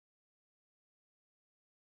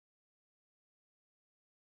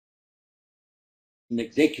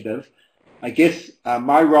executive, I guess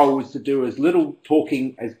my role was to do as little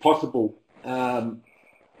talking as possible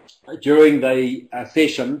during the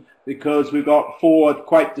session, because we've got four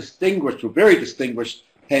quite distinguished, or very distinguished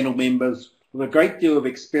panel members with a great deal of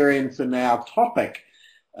experience in our topic.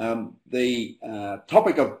 The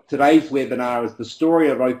topic of today's webinar is the story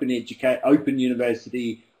of open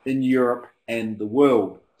university in Europe and the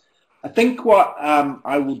world. I think what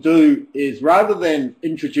I will do is, rather than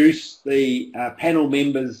introduce the panel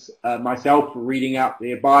members myself reading out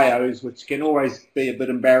their bios, which can always be a bit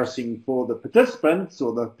embarrassing for the participants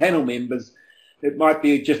or the panel members, it might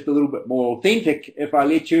be just a little bit more authentic if I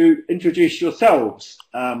let you introduce yourselves.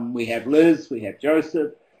 We have Liz, we have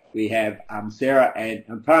Joseph, we have Sarah and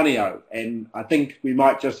Antonio, and I think we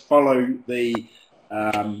might just follow the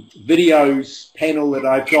videos panel that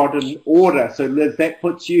I've got in order. So Liz, that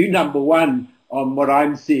puts you number one on what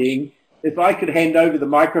I'm seeing. If I could hand over the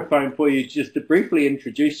microphone for you just to briefly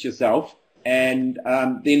introduce yourself, and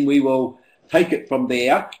then we will take it from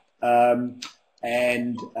there.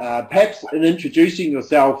 Perhaps in introducing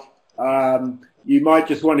yourself, you might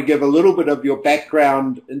just want to give a little bit of your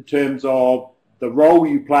background in terms of the role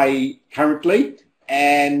you play currently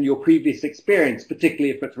and your previous experience, particularly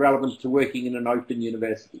if it's relevant to working in an open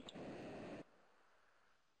university.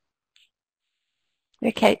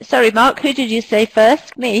 Okay, sorry, Mark, who did you say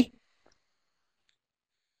first? Me?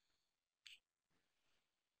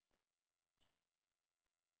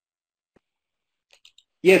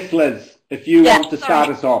 Yes, Liz, if you want to start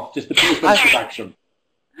us off, just a brief introduction.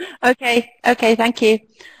 Okay, thank you.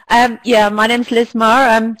 Yeah, my name's Liz Marr.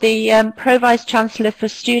 I'm the Pro-Vice Chancellor for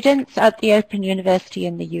Students at the Open University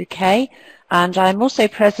in the UK, and I'm also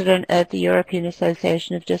President of the European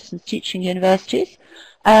Association of Distance Teaching Universities.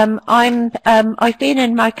 I've been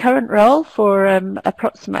in my current role for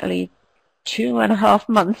approximately 2.5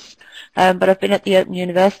 months, but I've been at the Open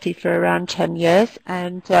University for around 10 years,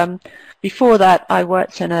 and before that I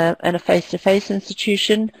worked in a face-to-face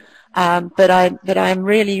institution. But I'm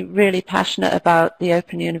really passionate about the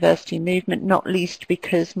Open University movement, not least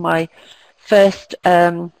because my first,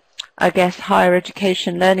 I guess, higher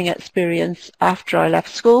education learning experience after I left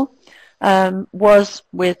school was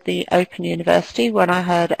with the Open University when I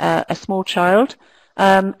had a small child,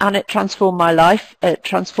 and it transformed my life. It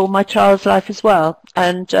transformed my child's life as well,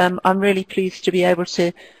 and I'm really pleased to be able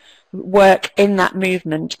to work in that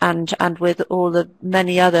movement and with all the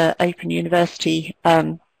many other Open University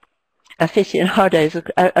aficionados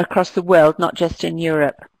across the world, not just in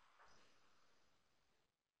Europe.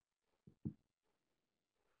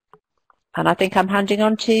 And I think I'm handing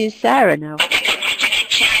on to Sarah now.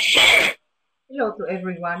 Hello to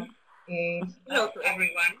everyone.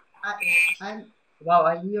 Wow,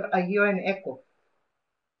 I hear an echo.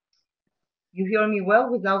 You hear me well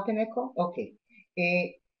without an echo? Okay.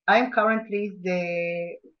 I'm currently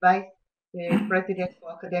the Vice President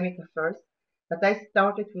for Academic Affairs, but I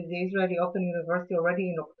started with the Israeli Open University already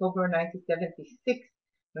in October 1976,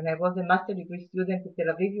 when I was a master degree student at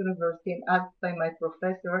Tel Aviv University and asked by my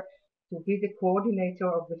professor to be the coordinator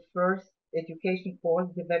of the first education course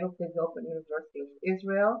developed at the Open University of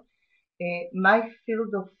Israel. My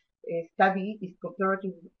field of study is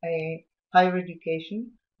comparative higher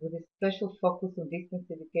education, with a special focus on distance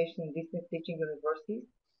education and distance teaching universities.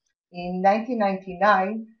 In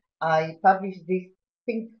 1999, I published this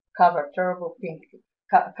pink cover, terrible pink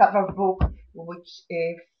cover book, which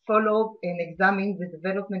followed and examined the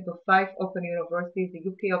development of 5 open universities: the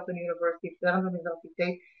UK Open University, Fernand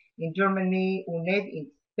Université in Germany, UNED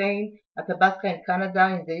in Spain, Athabasca in Canada,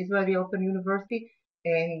 and the Israeli Open University,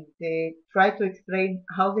 and try to explain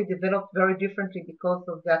how they developed very differently because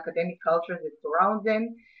of the academic culture that surround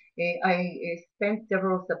them. I spent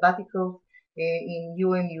several sabbaticals in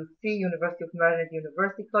UMUC, University of Maryland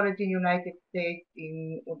University College in United States,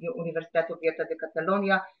 in Universitat Obierta de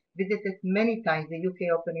Catalonia, visited many times the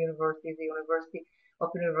UK Open University, the University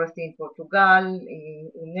Open University in Portugal,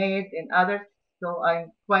 in UNED and others, so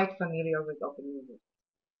I'm quite familiar with Open University.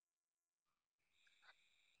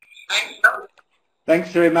 Thanks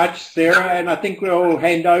very much, Sarah, and I think we'll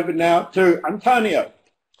hand over now to Antonio.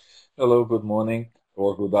 Hello, good morning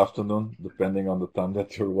or good afternoon, depending on the time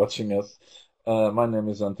that you're watching us. My name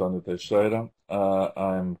is Antonio Teixeira.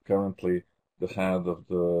 I'm currently the head of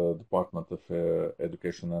the Department of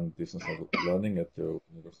Education and Distance Learning at the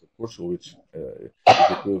University of Portugal, which is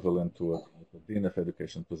equivalent to a Dean of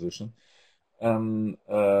Education position.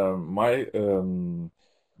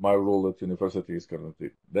 My role at university is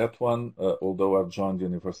currently that one, although I've joined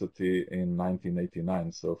university in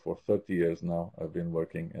 1989, so for 30 years now I've been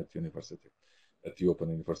working at university, at the Open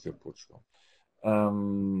University of Portugal.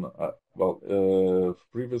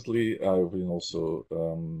 Previously I've been also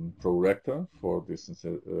pro-rector for distance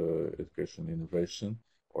education innovation,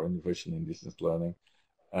 or innovation in distance learning,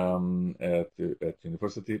 at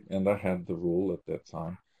university, and I had the role at that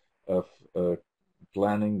time of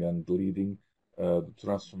planning and leading the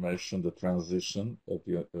transformation, the transition of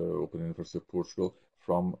the Open University of Portugal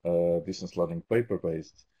from distance learning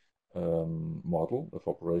paper-based model of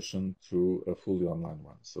operation to a fully online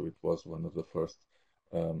one. So it was one of the first,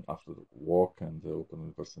 after the WOC and the Open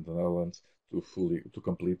University in the Netherlands, to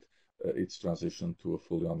complete its transition to a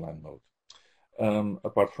fully online mode.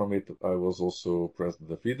 Apart from it, I was also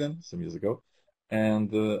president of EDEN some years ago, and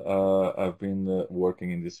I've been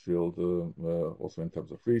working in this field also in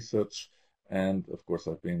terms of research, and of course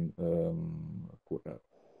I've been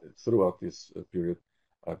throughout this period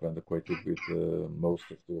I've been acquainted with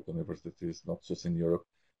most of the open universities, not just in Europe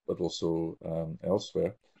but also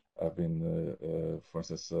elsewhere. I've been, for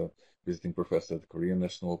instance, visiting professor at the Korean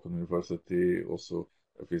National Open University, also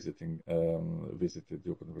visited the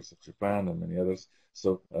Open University of Japan and many others.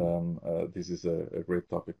 So this is a great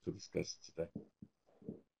topic to discuss today.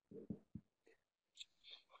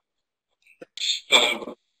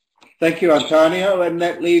 Thank you, Antonio, and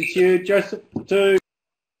that leaves you, Joseph, to...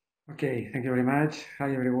 Okay, thank you very much.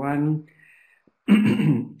 Hi, everyone.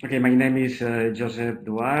 Okay, my name is Josep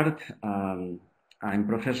Duart. I'm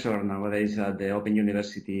professor nowadays at the Open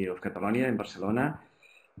University of Catalonia in Barcelona.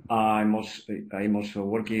 I'm also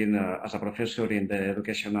working as a professor in the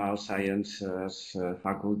Educational Sciences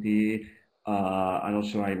faculty, and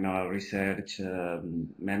also I'm a research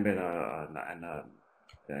member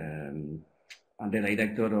and the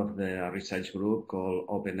director of the research group called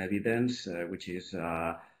Open Evidence, which is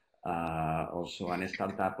also a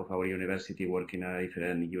startup of our university working on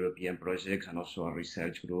different European projects, and also a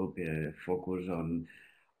research group focused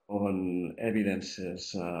on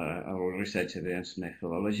evidences, our research evidence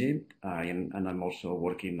methodology. And I'm also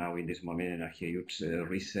working now in this moment in a huge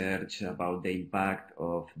research about the impact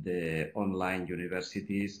of the online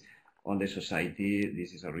universities on the society.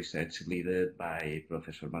 This is a research led by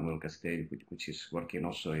Professor Manuel Castell, which is working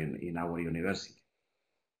also in our university.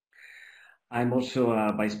 I'm also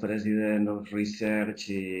a vice president of research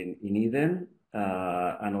in EDEN,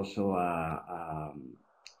 and also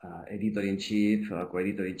editor-in-chief,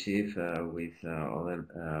 co-editor-in-chief with other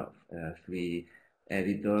 3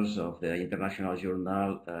 editors of the International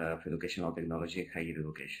Journal of Educational Technology and Higher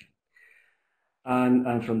Education.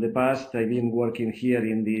 And from the past, I've been working here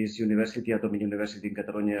in this university, at Open University in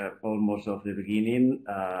Catalonia, almost of the beginning.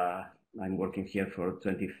 I'm working here for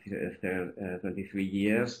 23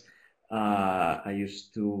 years. I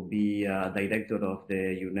used to be a director of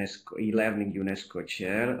the UNESCO e-learning UNESCO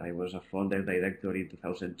chair. I was a founder director in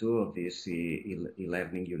 2002 of this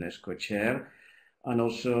e-learning UNESCO chair. And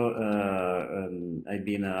also I've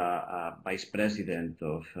been a vice president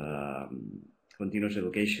of continuous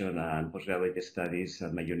education and postgraduate studies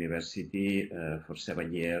at my university for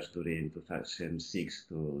 7 years during 2006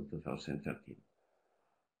 to 2013.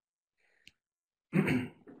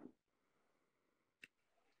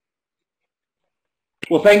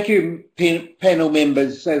 Well, thank you, panel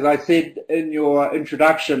members. As I said in your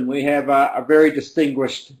introduction, we have a very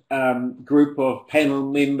distinguished group of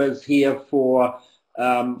panel members here for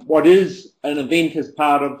what is an event as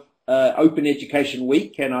part of Open Education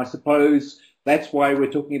Week, and I suppose that's why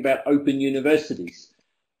we're talking about open universities.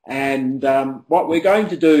 And what we're going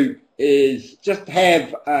to do is just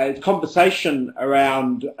have a conversation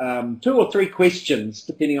around 2 or 3 questions,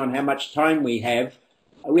 depending on how much time we have.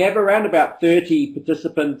 We have around about 30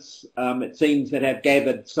 participants, it seems, that have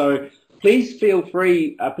gathered. So please feel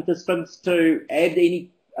free, participants, to add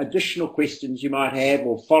any additional questions you might have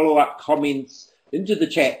or follow-up comments into the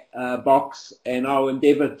chat box, and I'll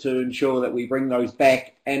endeavour to ensure that we bring those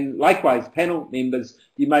back. And likewise, panel members,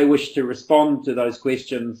 you may wish to respond to those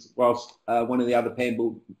questions whilst one of the other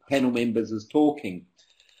panel members is talking.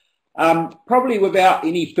 Probably without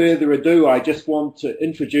any further ado, I just want to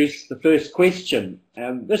introduce the first question.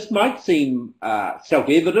 This might seem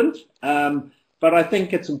self-evident, but I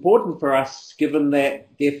think it's important for us, given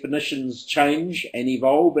that definitions change and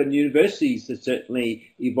evolve, and universities have certainly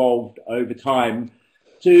evolved over time,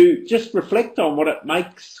 to just reflect on what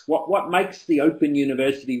makes the Open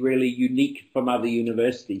University really unique from other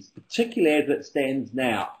universities, particularly as it stands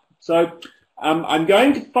now. So I'm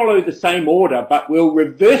going to follow the same order, but we'll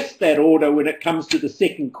reverse that order when it comes to the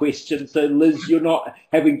second question. So, Liz, you're not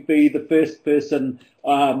having to be the first person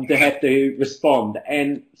to have to respond.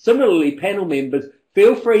 And similarly, panel members,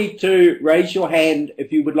 feel free to raise your hand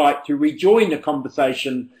if you would like to rejoin the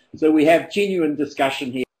conversation so we have genuine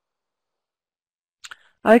discussion here.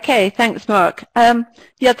 Okay, thanks, Mark.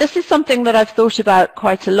 Yeah, this is something that I've thought about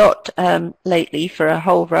quite a lot lately for a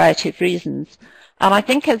whole variety of reasons. And I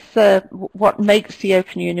think it's what makes the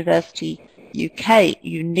Open University UK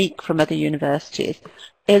unique from other universities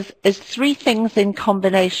is three things in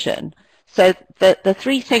combination. So the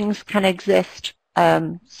three things can exist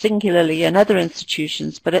singularly in other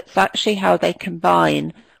institutions, but it's actually how they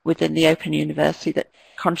combine within the Open University that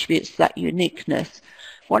contributes to that uniqueness.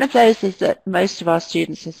 One of those is that most of our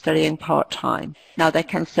students are studying part-time. Now, they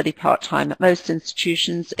can study part-time at most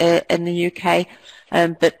institutions in the UK,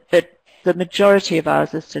 but the majority of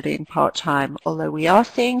ours are studying part-time, although we are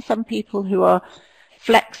seeing some people who are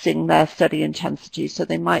flexing their study intensity, so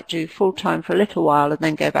they might do full-time for a little while and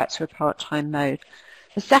then go back to a part-time mode.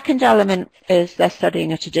 The second element is they're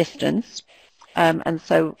studying at a distance, and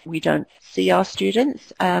so we don't see our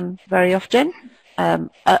students very often.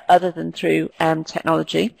 Other than through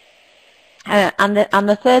technology. And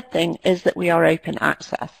the third thing is that we are open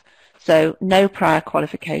access. So no prior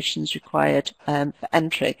qualifications required for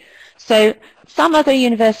entry. So some other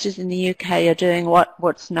universities in the UK are doing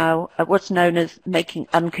what's known as making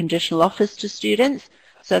unconditional offers to students.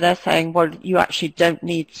 So they're saying, well, you actually don't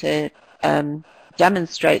need to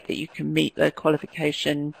demonstrate that you can meet the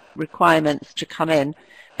qualification requirements to come in,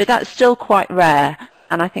 but that's still quite rare.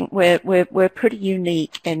 And I think we're pretty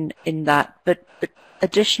unique in that, but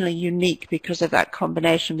additionally unique because of that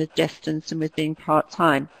combination with distance and with being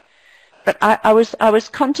part-time. But I was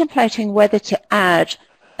contemplating whether to add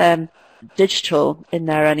digital in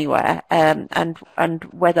there anywhere, and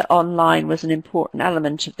whether online was an important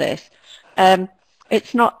element of this.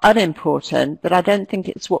 It's not unimportant, but I don't think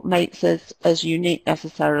it's what makes us as unique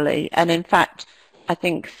necessarily. And in fact, I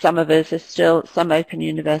think some of us are still, some open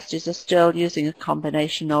universities are still using a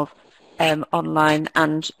combination of online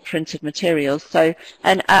and printed materials. So,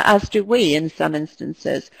 and as do we in some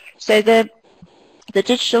instances. So the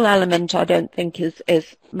digital element I don't think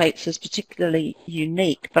makes us particularly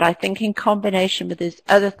unique, but I think in combination with these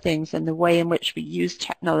other things and the way in which we use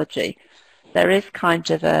technology, there is kind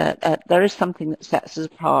of there is something that sets us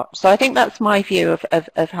apart. So I think that's my view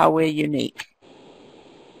of how we're unique.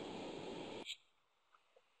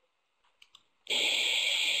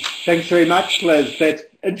 Thanks very much, Liz. That's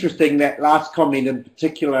interesting, that last comment in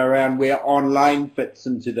particular around where online fits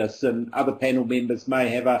into this, and other panel members may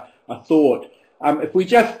have a thought. If we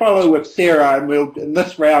just follow with Sarah, and we'll, in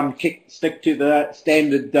this round, stick to the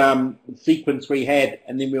standard sequence we had,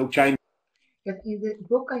 and then we'll change. Yes, in the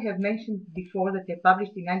book I have mentioned before that I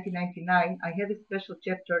published in 1999, I have a special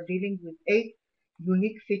chapter dealing with 8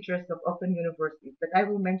 unique features of open universities, but I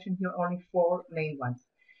will mention here only 4 main ones.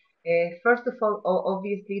 First of all,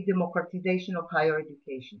 obviously, democratization of higher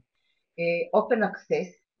education. Open access.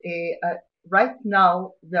 Right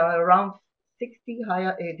now, there are around 60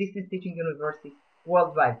 higher distance teaching universities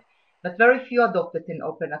worldwide, but very few adopted an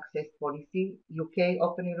open access policy. UK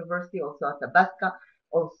Open University, also Athabasca,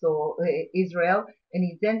 also Israel. And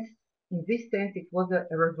in this sense, it was a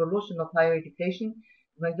revolution of higher education.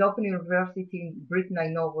 When the Open University in Britain, I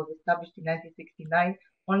know, was established in 1969,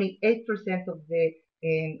 only 8% of the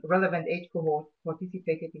relevant age cohort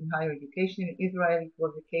participated in higher education. In Israel, it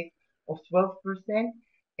was a case of 12%.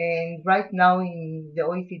 And right now in the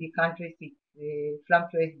OECD countries, it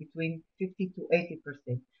fluctuates between 50 to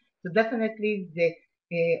 80%. So definitely the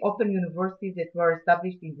open universities that were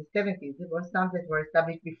established in the 70s, there were some that were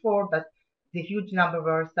established before, but the huge number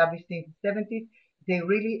were established in the 70s. They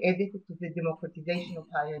really added to the democratization of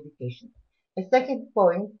higher education. A second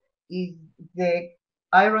point is the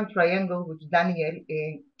iron triangle which Daniel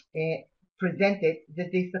presented,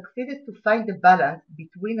 that they succeeded to find a balance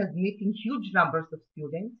between admitting huge numbers of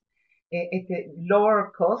students at a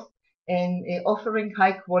lower cost and offering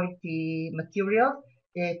high quality materials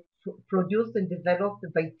produced and developed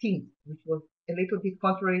by teams, which was a little bit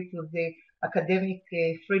contrary to the academic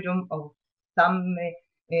freedom of some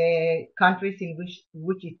countries in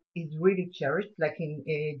which it is really cherished, like in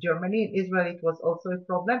Germany. In Israel, it was also a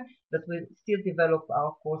problem, but we still develop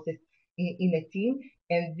our courses in a team.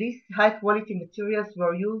 And these high quality materials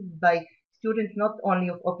were used by students not only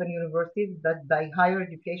of open universities, but by higher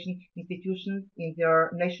education institutions in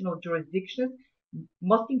their national jurisdictions.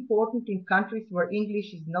 Most important in countries where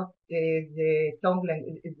English is not the tongue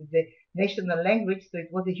language, the national language. So it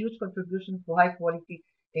was a huge contribution for high quality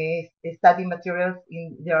study materials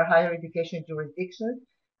in their higher education jurisdictions.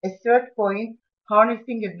 A third point,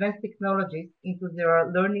 harnessing advanced technologies into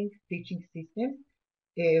their learning teaching systems.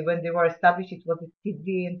 When they were established, it was the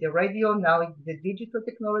TV and the radio. Now it's the digital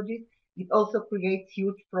technologies. It also creates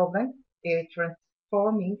huge problems,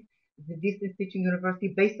 transforming the distance teaching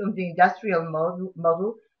university based on the industrial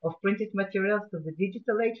model of printed materials to the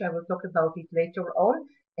digital age. I will talk about it later on.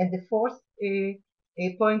 And the fourth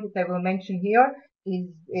point that I will mention here is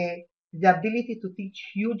the ability to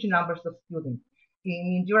teach huge numbers of students.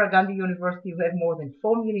 In Indira Gandhi University, we have more than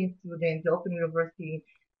 4 million students. The Open University in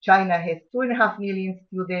China has 2.5 million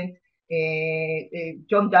students.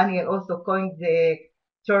 John Daniel also coined the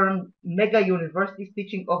term mega universities,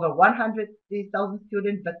 teaching over 100,000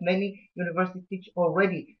 students, but many universities teach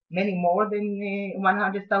already many more than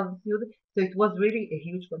 100,000 students. So it was really a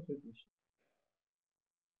huge contribution.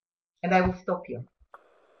 And I will stop here.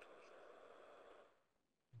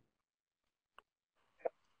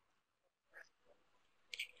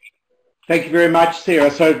 Thank you very much,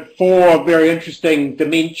 Sarah. So 4 very interesting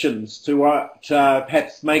dimensions to what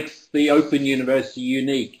perhaps makes the Open University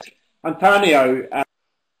unique. Antonio.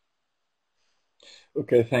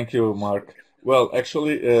 Okay, thank you, Mark. Well,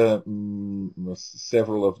 actually,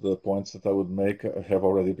 several of the points that I would make have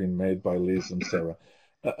already been made by Liz and Sarah.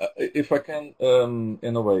 If I can,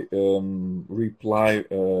 in a way, reply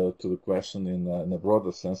to the question in a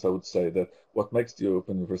broader sense, I would say that what makes the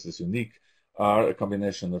Open University unique are a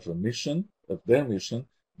combination of their mission, their vision,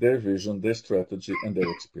 their strategy, and their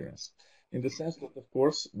experience. In the sense that, of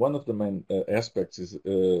course, one of the main aspects is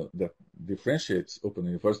that differentiates open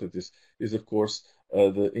universities is, of course,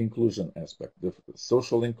 the inclusion aspect, the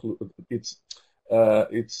social its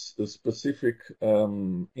a specific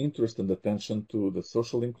interest and attention to the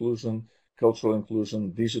social inclusion, cultural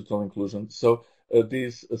inclusion, digital inclusion. So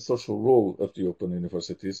this social role of the open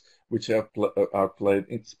universities, which are played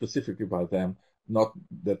specifically by them, not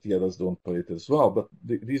that the others don't play it as well, but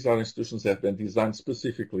these are institutions that have been designed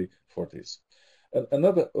specifically for this.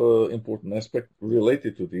 Another important aspect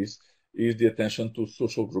related to this is the attention to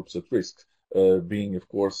social groups at risk, being, of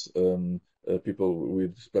course, people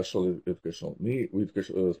with special educational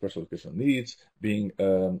needs, being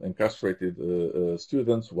incarcerated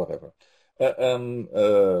students, whatever,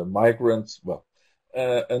 migrants. Well,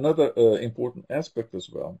 another important aspect as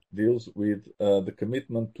well deals with the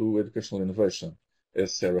commitment to educational innovation,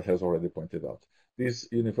 as Sarah has already pointed out. These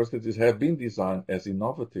universities have been designed as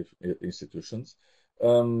innovative institutions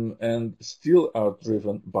and still are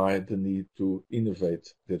driven by the need to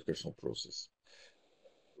innovate the educational process.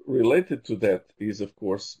 Related to that is, of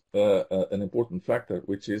course, an important factor,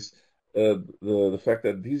 which is the fact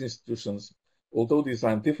that these institutions, although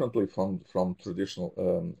designed differently from traditional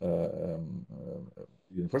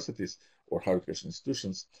universities or higher education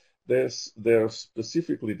institutions, they're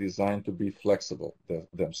specifically designed to be flexible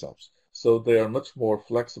themselves. So they are much more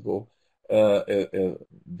flexible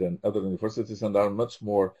than other universities and are much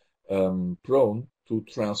more prone to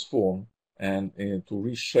transform and to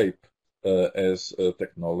reshape as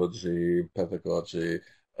technology, pedagogy,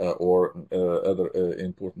 or other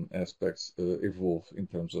important aspects evolve in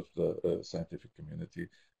terms of the scientific community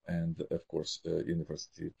and, of course,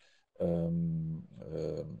 university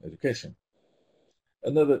education.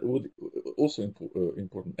 Another also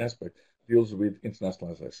important aspect deals with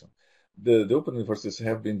internationalization. The open universities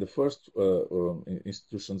have been the first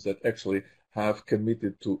institutions that actually have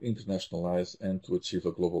committed to internationalize and to achieve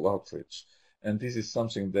a global outreach. And this is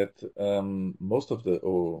something that most of the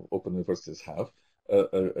open universities have,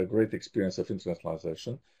 a great experience of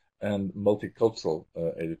internationalization and multicultural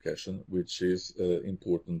education, which is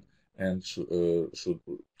important and should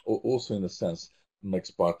also, in a sense, makes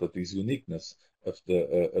part of this uniqueness of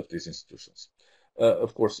these institutions.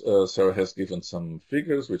 Of course, Sarah has given some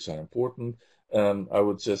figures which are important. I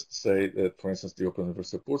would just say that, for instance, the Open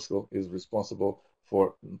University of Portugal is responsible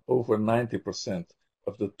for over 90%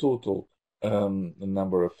 of the total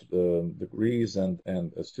number of degrees and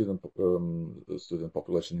student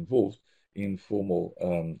population involved in formal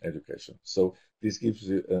education. So this gives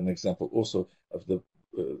you an example also of the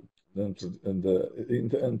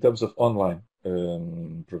in terms of online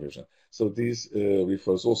provision. So this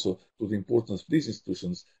refers also to the importance of these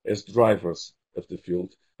institutions as drivers of the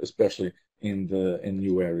field, especially in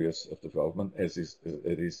new areas of development, as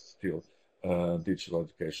it is still digital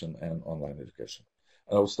education and online education.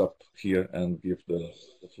 I will stop here and give the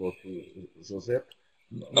floor to Josep.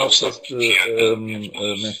 Not just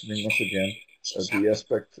mentioning once again the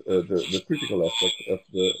aspect, the critical aspect of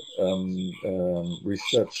the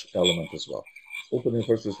research element as well. Open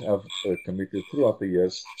universities have committed throughout the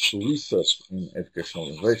years to research in educational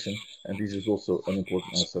innovation, and this is also an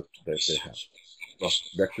important asset that they have. Well,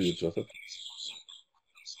 back to you, Joseph.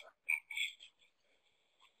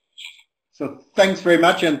 So thanks very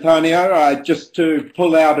much, Antonio. Just to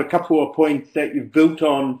pull out a couple of points that you've built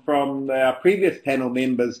on from our previous panel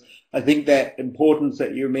members, I think that importance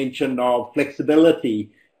that you mentioned of flexibility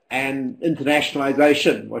and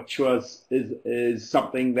internationalization, which is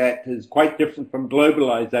something that is quite different from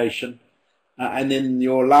globalization. And then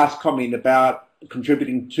your last comment about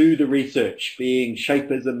contributing to the research, being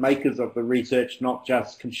shapers and makers of the research, not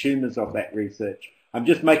just consumers of that research. I'm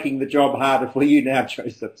just making the job harder for you now,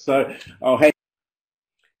 Joseph. So I'll have...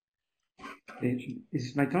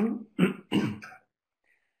 Is it my turn?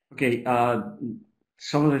 Okay.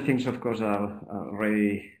 Some of the things, of course, are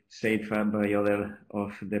already said by other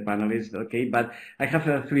of the panelists. Okay, but I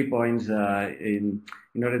have 3 points in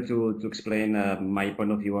order to explain my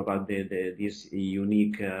point of view about these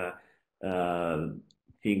unique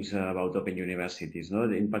things about open universities, no?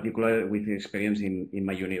 In particular with the experience in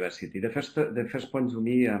my university. The first point to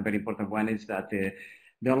me, a very important one, is that the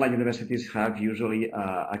online universities have usually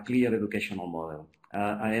a clear educational model.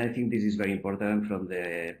 I think this is very important from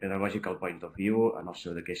the pedagogical point of view and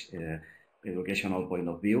also the educational point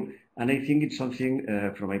of view. And I think it's something,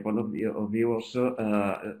 from my point of view also,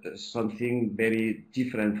 something very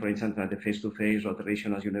different, for instance, at the face-to-face or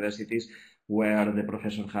traditional universities, where the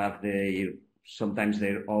professors have sometimes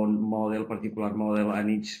their own model, particular model,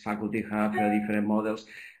 and each faculty have different models.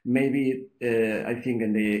 Maybe I think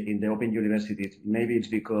in the open universities, maybe it's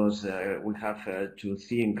because we have to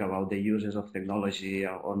think about the uses of technology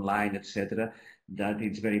online, etc., that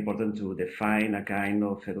it's very important to define a kind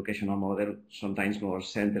of educational model, sometimes more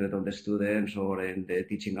centered on the students or in the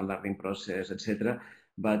teaching and learning process, etc.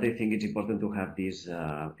 But I think it's important to have this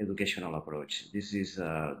educational approach. This is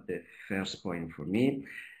the first point for me.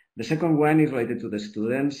 The second one is related to the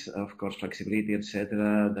students, of course, flexibility,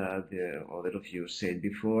 etc., that other of you said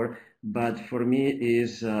before. But for me,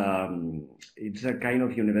 it's a kind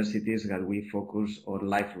of universities that we focus on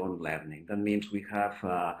lifelong learning. That means we have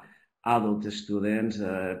adult students,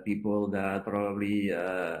 people that probably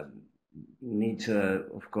need to,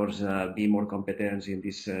 of course, be more competent in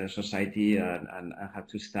this society and have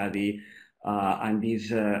to study. And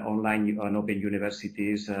these online and open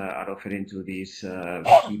universities are offering to these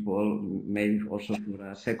people, maybe also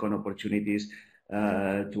for second opportunities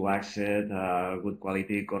to access good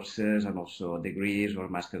quality courses and also degrees or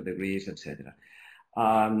master degrees, etc.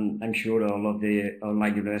 I'm sure all of the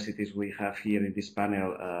online universities we have here in this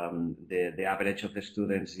panel, the average of the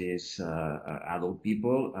students is adult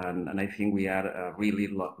people, and I think we are really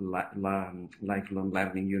lifelong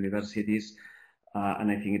learning universities.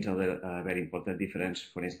 And I think it's a very important difference,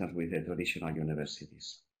 for instance, with the traditional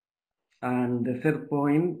universities. And the third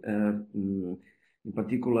point, in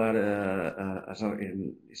particular,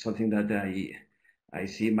 something that I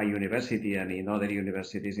see in my university and in other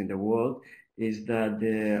universities in the world, is that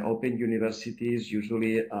the open universities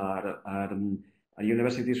usually are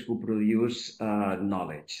universities who produce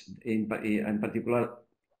knowledge, in particular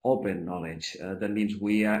open knowledge. That means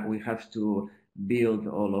we have to build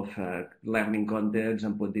all of learning contents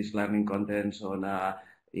and put these learning contents on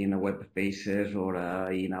in web pages or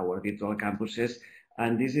in our virtual campuses.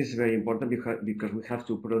 And this is very important because we have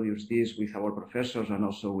to produce this with our professors and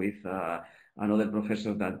also with another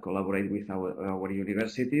professors that collaborate with our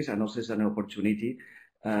universities, and also it's an opportunity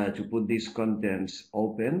to put these contents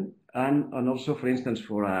open. And also, for instance,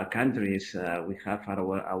 for countries, we have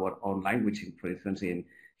our own language. For instance,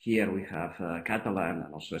 here we have Catalan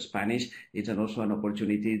and also Spanish. It's also an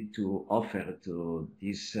opportunity to offer to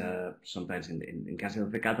these, sometimes in case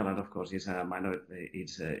of the Catalan, of course, it's a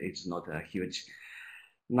it's not a huge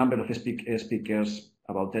number of speakers,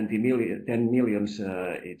 about 10 million.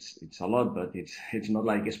 It's a lot, but it's not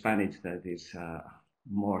like Spanish that is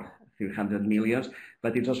more 300 million.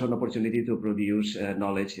 But it's also an opportunity to produce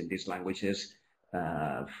knowledge in these languages.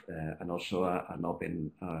 And also an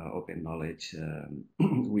open knowledge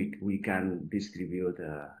we can distribute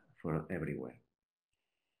for everywhere.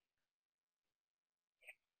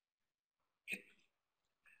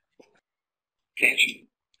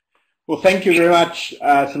 Well, thank you very much.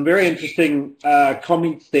 Some very interesting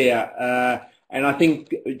comments there. And I think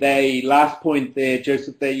the last point there,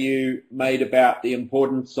 Joseph, that you made about the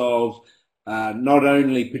importance of not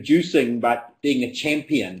only producing but being a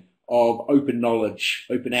champion of open knowledge,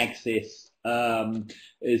 open access,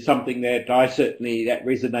 is something that that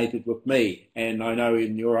resonated with me, and I know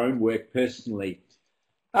in your own work personally.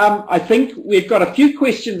 I think we've got a few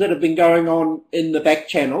questions that have been going on in the back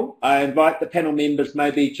channel. I invite the panel members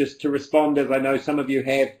maybe just to respond, as I know some of you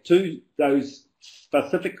have, to those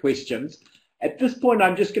specific questions. At this point,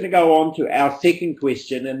 I'm just going to go on to our second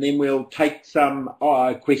question, and then we'll take some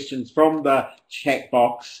questions from the chat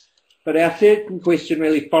box. But our second question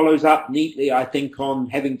really follows up neatly, I think, on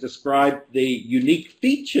having described the unique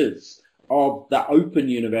features of the open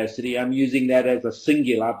university. I'm using that as a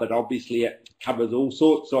singular, but obviously it covers all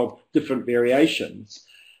sorts of different variations.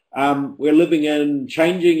 We're living in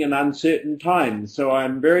changing and uncertain times, so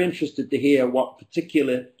I'm very interested to hear what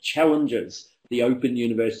particular challenges the open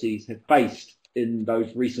universities have faced in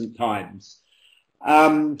those recent times.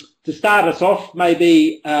 To start us off,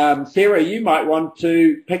 maybe, Sarah, you might want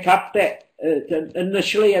to pick up that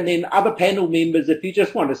initially, and then other panel members, if you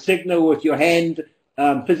just want to signal with your hand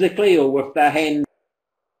physically or with their hand.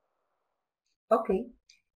 Okay.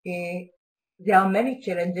 There are many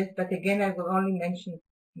challenges, but again, I will only mention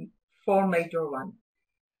 4 major ones.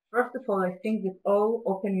 First of all, I think that all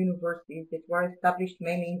open universities that were established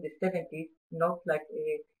mainly in the 70s, not like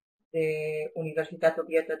the Universitat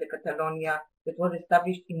Obierta de Catalonia, that was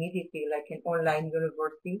established immediately like an online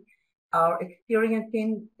university, are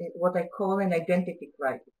experiencing what I call an identity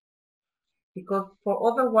crisis. Because for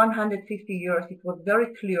over 150 years, it was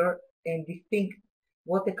very clear and distinct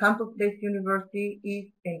what a campus-based university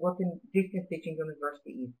is and what a distance teaching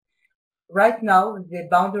university is. Right now, the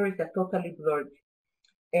boundaries are totally blurred.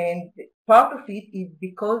 And part of it is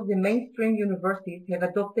because the mainstream universities have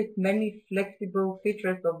adopted many flexible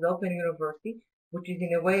features of the open university, which is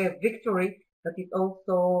in a way a victory, but it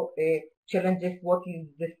also challenges what is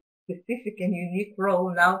the specific and unique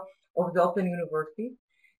role now of the open university.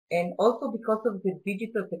 And also because of the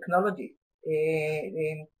digital technology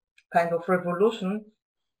kind of revolution,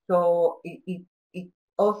 so it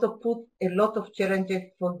also puts a lot of challenges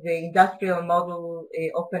for the industrial model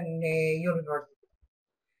open university.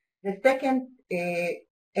 The second,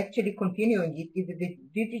 actually continuing it, is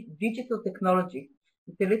the digital technology.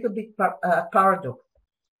 It's a little bit paradox,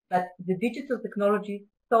 but the digital technology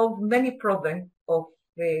solves many problems of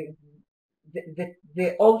the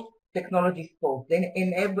old technologies solve. They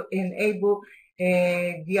enable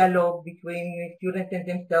dialogue between students and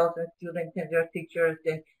themselves and students and their teachers,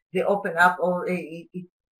 and they open up all the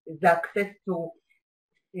access to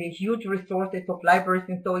huge resources of libraries,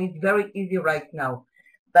 and so it's very easy right now.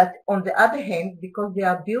 But on the other hand, because they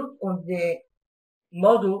are built on the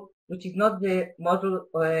model, which is not the model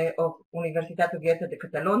of Universitat Obierta de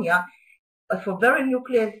Catalonia, for very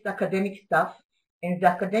nucleus academic staff, and the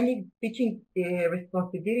academic teaching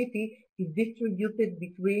responsibility is distributed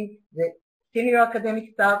between the senior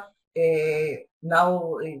academic staff,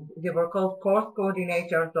 now they were called course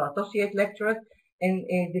coordinators or associate lecturers, and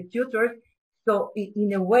the tutors. So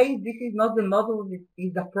in a way, this is not the model that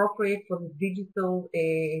is appropriate for the digital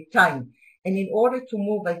time. And in order to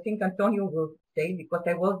move, I think Antonio will say, because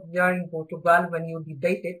I was there in Portugal when you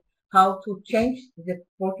debated how to change the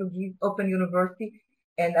Portuguese Open University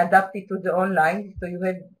and adapt it to the online. So you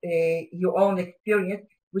have your own experience,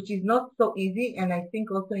 which is not so easy. And I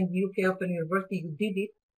think also in the UK Open University, you did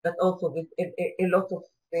it, but also with a lot of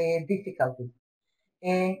difficulties.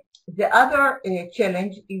 The other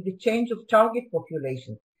challenge is the change of target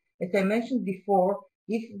population. As I mentioned before,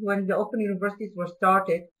 when the open universities were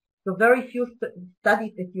started, so very few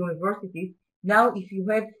studied at universities. Now, if you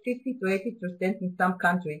have 50 to 80% in some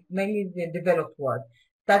countries, mainly the developed world,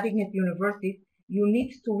 studying at universities, you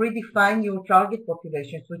need to redefine your target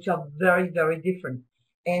populations, which are very, very different.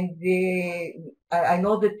 And I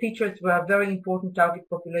know the teachers were a very important target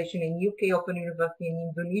population in UK Open University,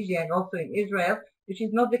 in Indonesia, and also in Israel, which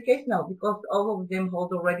is not the case now because all of them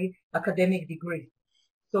hold already academic degrees.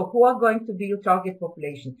 So who are going to be your target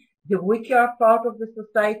population? The weaker part of the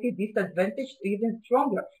society, disadvantaged, even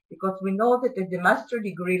stronger, because we know that at the master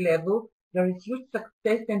degree level, there is huge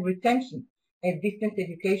success and retention at distance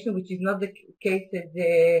education, which is not the case at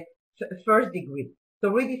the first degree.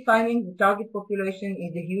 So redefining the target population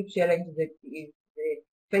is a huge challenge that is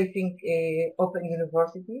facing open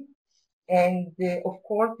universities. And of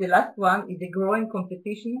course, the last one is the growing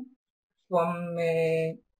competition from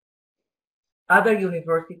other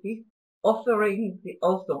universities offering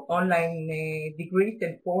also online degrees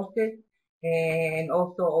and courses, and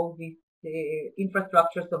also all these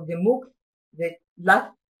infrastructures of the MOOCs. That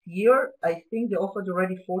last year, I think they offered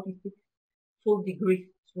already 46 full degrees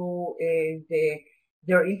through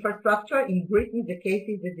their infrastructure. In Britain, the case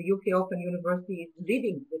is that the UK Open University is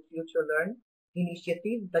leading the Future Learn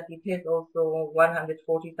initiative, but it has also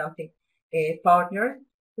 140 something partners.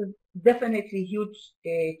 So definitely huge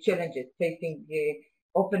challenges facing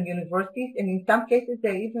open universities, and in some cases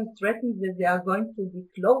they even threaten that they are going to be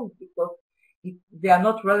closed because they are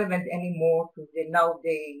not relevant anymore to the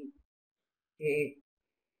nowadays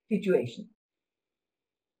situation.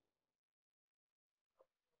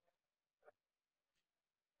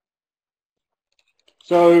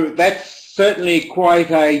 So that's certainly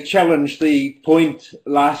quite a challenge, the point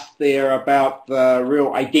last there about the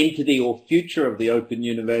real identity or future of the Open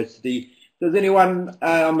University. Does anyone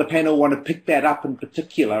on the panel want to pick that up in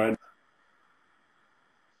particular?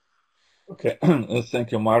 Okay,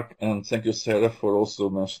 thank you, Mark, and thank you, Sarah, for also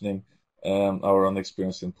mentioning our own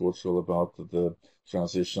experience in Portugal about the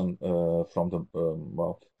transition from the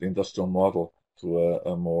the industrial model to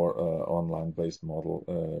a more online-based model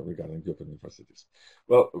regarding the open universities.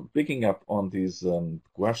 Well, picking up on this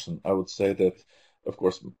question, I would say that, of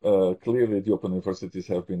course, clearly the open universities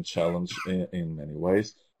have been challenged in many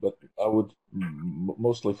ways, but I would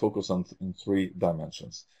mostly focus on in three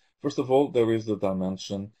dimensions. First of all, there is the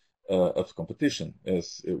dimension of competition,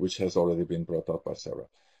 which has already been brought up by Sarah.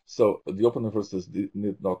 So the open universities did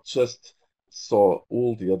not just saw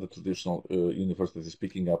all the other traditional universities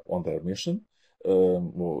picking up on their mission,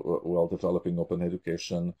 while developing open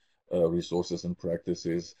education resources and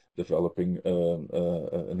practices, developing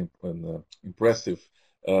an impressive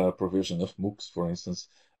provision of MOOCs, for instance,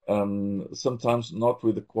 sometimes not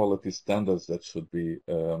with the quality standards that should be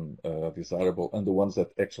desirable and the ones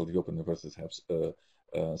that actually open universities have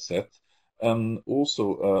set. Also,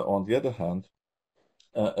 on the other hand,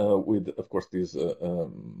 with, of course, this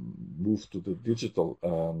move to the digital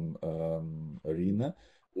arena,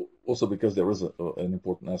 also because there is an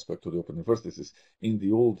important aspect to the open universities. In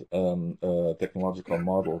the old technological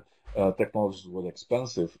model, technologies were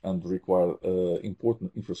expensive and require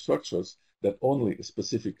important infrastructures that only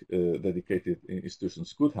specific dedicated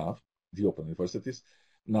institutions could have, the open universities.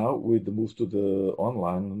 Now, with the move to the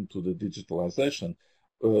online, to the digitalization,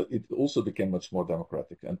 it also became much more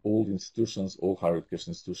democratic, and all institutions, all higher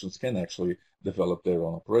education institutions can actually develop their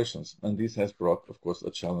own operations. And this has brought, of course,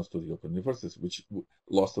 a challenge to the open universities, which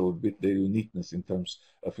lost a little bit their uniqueness in terms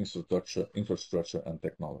of infrastructure and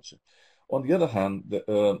technology. On the other hand,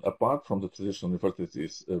 apart from the traditional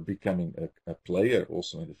universities becoming a player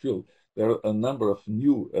also in the field, there are a number of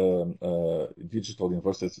new digital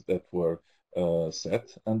universities that were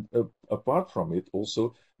set, and apart from it,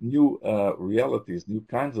 also new realities, new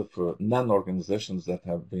kinds of non-organizations that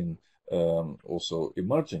have been also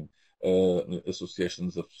emerging,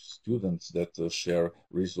 associations of students that share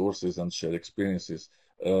resources and share experiences,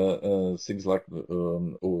 things like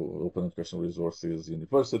Open Educational Resources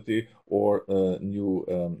University, or new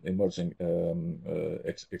emerging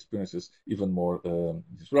experiences, even more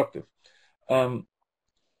disruptive. On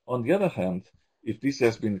the other hand, if this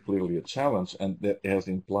has been clearly a challenge and that has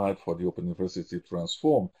implied for the Open University to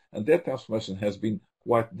transform, and that transformation has been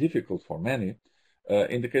quite difficult for many,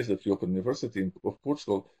 in the case of the Open University of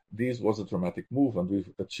Portugal, this was a dramatic move and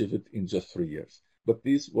we've achieved it in just 3 years. But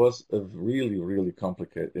this was a really, really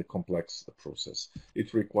complicated, complex process.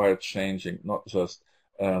 It required changing not just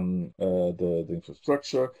the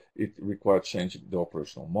infrastructure, it required changing the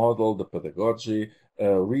operational model, the pedagogy,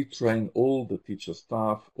 retrain all the teacher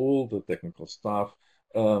staff, all the technical staff,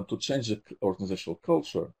 to change the organizational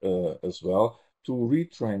culture as well, to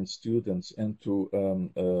retrain students and to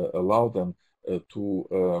allow them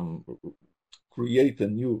to create a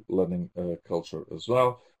new learning culture as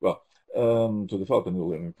well. Well, to develop a new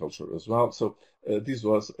learning culture as well. So this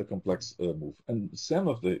was a complex move. And some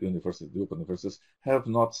of the universities, the open universities, have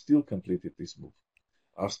not still completed this move,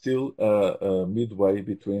 are still midway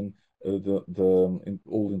between the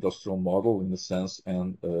old industrial model in a sense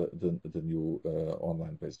and the new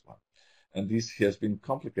online-based one. And this has been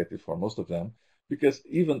complicated for most of them because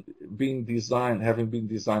even having been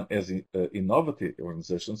designed as innovative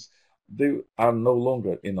organizations, they are no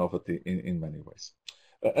longer innovative in many ways.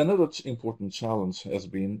 Another important challenge has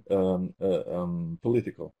been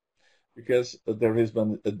political, because there has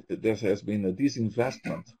been a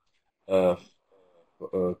disinvestment of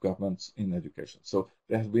governments in education. So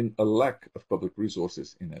there has been a lack of public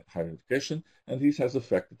resources in higher education, and this has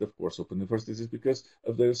affected, of course, open universities because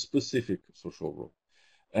of their specific social role.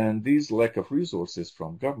 And this lack of resources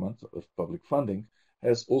from government, of public funding,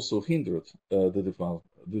 has also hindered the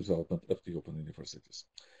development of the open universities.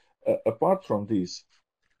 Apart from these,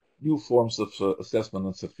 new forms of assessment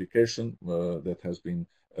and certification that has been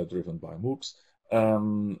driven by MOOCs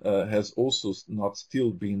has also not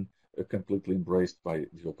still been completely embraced by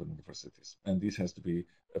the open universities. And this has to be,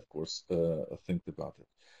 of course, think about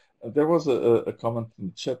it. There was a comment in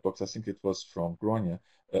the chat box, I think it was from Gronia,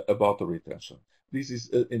 about the retention. This is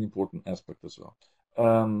an important aspect as well.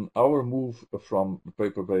 Our move from the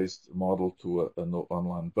paper-based model to an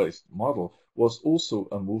online-based model was also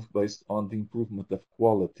a move based on the improvement of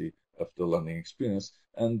quality of the learning experience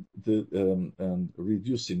and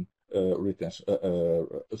reducing retention,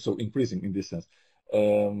 so increasing in this sense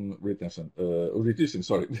reducing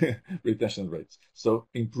retention rates. So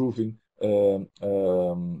improving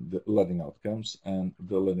the learning outcomes and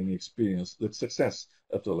the learning experience, the success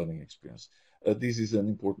of the learning experience. This is an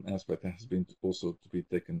important aspect that has been also to be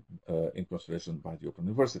taken in consideration by the open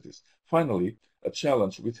universities. Finally, a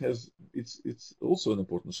challenge which it's also an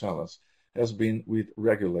important challenge has been with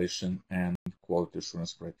regulation and quality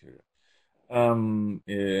assurance criteria.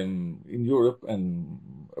 In Europe and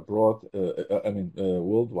abroad,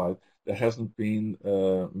 worldwide, there hasn't been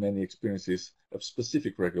many experiences of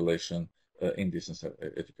specific regulation in distance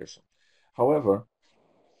education. However,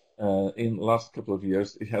 in the last couple of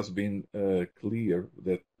years, it has been clear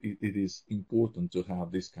that it is important to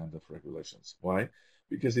have this kind of regulations. Why?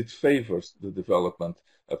 Because it favors the development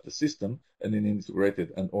of the system in an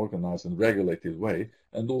integrated and organized and regulated way,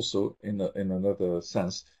 and also in another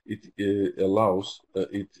sense, it allows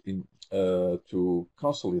to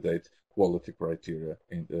consolidate quality criteria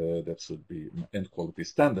that should be and quality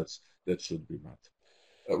standards that should be met.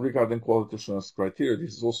 Regarding quality assurance criteria,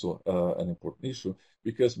 this is also an important issue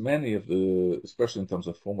because many of the, especially in terms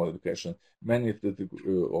of formal education, many of the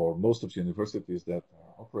or most of the universities that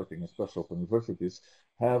are operating as special universities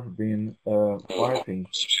have been fighting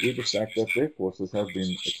with the fact that their courses have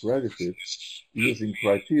been accredited using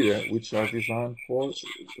criteria which are designed for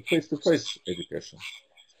face-to-face education.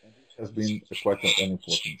 And this has been quite an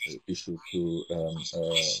important issue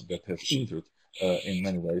that has hindered in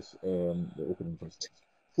many ways the open universities.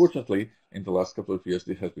 Fortunately, in the last couple of years,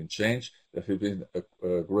 this has been changed. There has been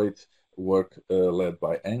a great work led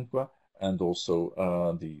by ENQA and also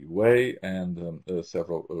the UA and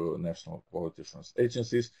several national quality assurance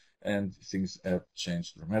agencies, and things have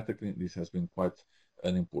changed dramatically. This has been quite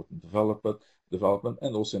an important development,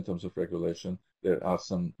 and also in terms of regulation, there are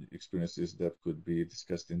some experiences that could be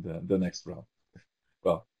discussed in the next round.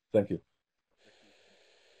 Well, thank you.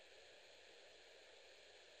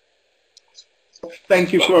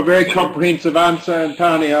 Thank you for a very comprehensive answer,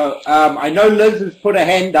 Antonio. I know Liz has put a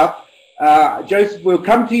hand up. Joseph, we'll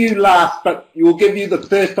come to you last, but we'll give you the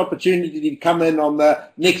first opportunity to come in on the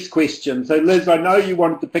next question. So, Liz, I know you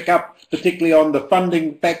wanted to pick up particularly on the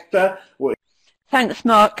funding factor. Thanks,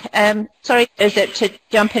 Mark. Sorry, to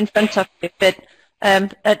jump in front of you, but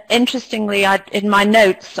interestingly, in my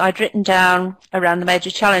notes, I'd written down around the major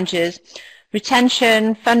challenges: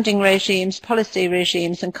 retention, funding regimes, policy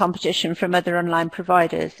regimes, and competition from other online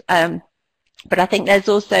providers. But I think there's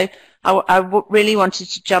also, I really wanted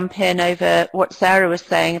to jump in over what Sarah was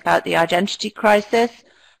saying about the identity crisis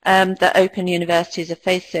that open universities are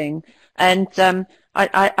facing. And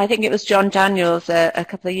I think it was John Daniels a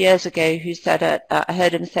couple of years ago who said, I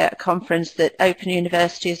heard him say at a conference that open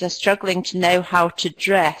universities are struggling to know how to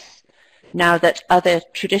dress now that other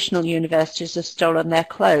traditional universities have stolen their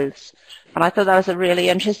clothes. And I thought that was a really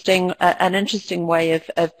interesting, an interesting way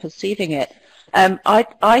of perceiving it.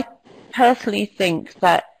 I personally think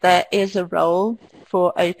that there is a role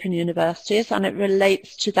for open universities, and it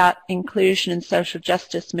relates to that inclusion and social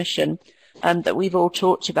justice mission that we've all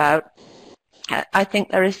talked about. I think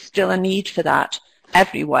there is still a need for that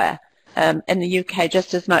everywhere in the UK,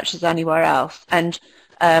 just as much as anywhere else. And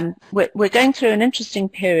we're going through an interesting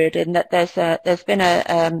period in that there's been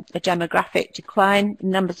a demographic decline in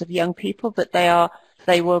numbers of young people, but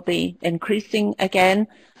they will be increasing again.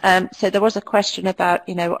 So there was a question about,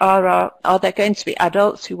 are there going to be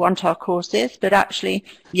adults who want our courses? But actually,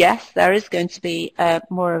 yes, there is going to be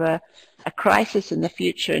more of a crisis in the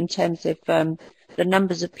future in terms of the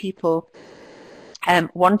numbers of people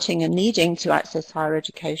wanting and needing to access higher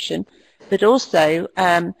education. But also,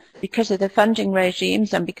 because of the funding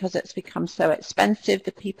regimes and because it's become so expensive,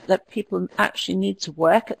 that people actually need to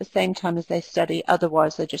work at the same time as they study,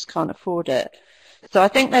 otherwise they just can't afford it. So I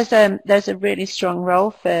think there's a really strong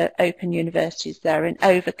role for open universities there in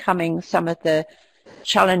overcoming some of the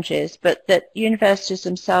challenges, but that universities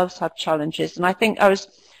themselves have challenges. And I think I was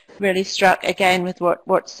really struck again with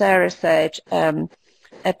what Sarah said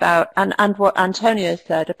about, and what Antonio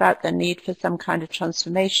said about the need for some kind of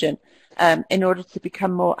transformation in order to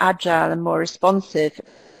become more agile and more responsive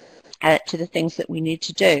to the things that we need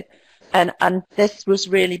to do. And this was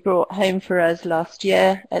really brought home for us last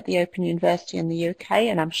year at the Open University in the UK,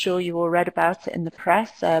 and I'm sure you all read about it in the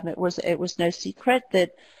press. It was no secret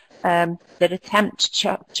that that attempt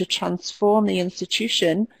to transform the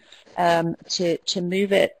institution, to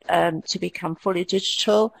move it to become fully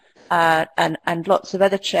digital, and lots of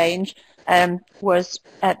other change, was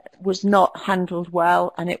not handled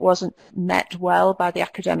well, and it wasn't met well by the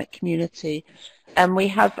academic community. And we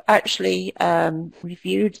have actually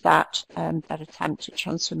reviewed that attempt at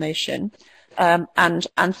transformation,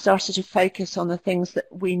 and started to focus on the things that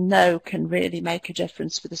we know can really make a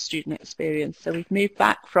difference for the student experience. So we've moved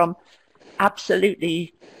back from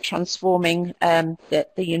absolutely transforming the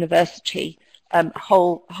university as a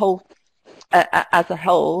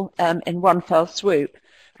whole in one fell swoop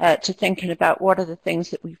to thinking about what are the things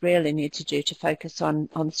that we really need to do to focus on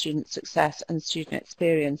student success and student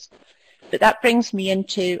experience. But that brings me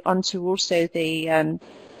onto also the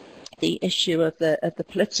issue of the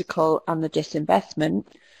political and the disinvestment.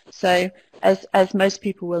 So as most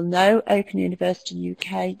people will know, Open University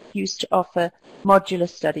UK used to offer modular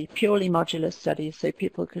study, purely modular study, so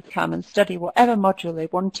people could come and study whatever module they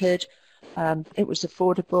wanted. It was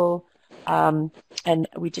affordable, and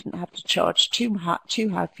we didn't have to charge too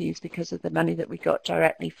high fees because of the money that we got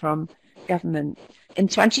directly from government. In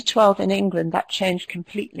 2012 in England, that changed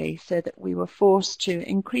completely, so that we were forced to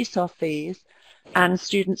increase our fees, and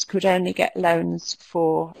students could only get loans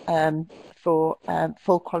for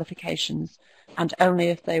full qualifications, and only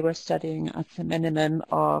if they were studying at a minimum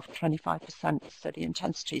of 25% study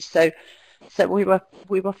intensity. So we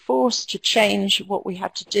were forced to change what we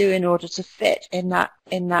had to do in order to fit in that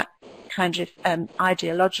kind of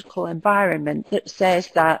ideological environment that says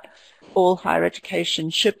that all higher education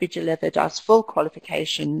should be delivered as full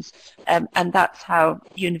qualifications, and that's how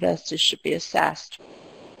universities should be assessed.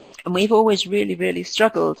 And we've always really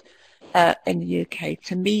struggled in the UK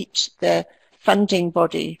to meet the funding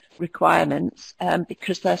body requirements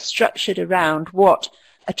because they're structured around what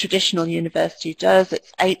a traditional university does.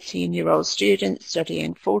 It's 18-year-old students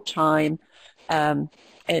studying full-time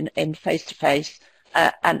in face-to-face,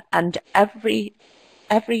 and every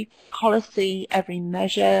policy, every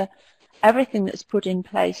measure, everything that's put in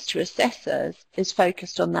place to assess us is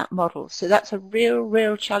focused on that model. So that's a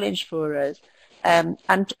real challenge for us. And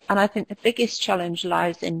I think the biggest challenge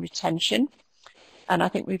lies in retention, and I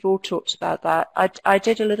think we've all talked about that. I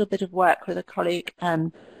did a little bit of work with a colleague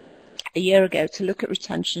a year ago to look at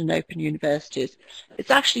retention in open universities.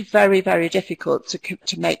 It's actually very difficult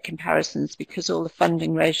to make comparisons because all the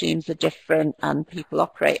funding regimes are different and people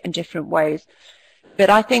operate in different ways. But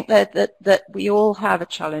I think that we all have a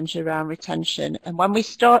challenge around retention, and when we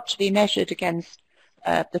start to be measured against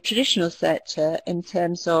the traditional sector in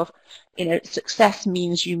terms of, success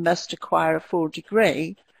means you must acquire a full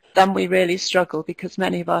degree, then we really struggle because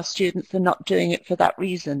many of our students are not doing it for that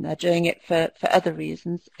reason. They're doing it for other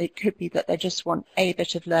reasons. It could be that they just want a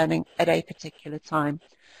bit of learning at a particular time.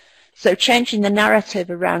 So changing the narrative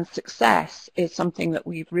around success is something that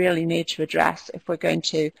we really need to address if we're going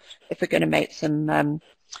to make some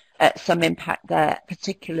impact there,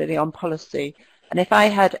 particularly on policy. And if I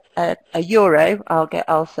had a euro,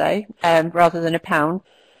 I'll say, rather than a pound,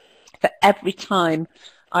 for every time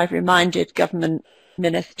I've reminded government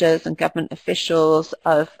ministers and government officials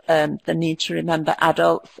of the need to remember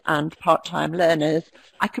adults and part-time learners,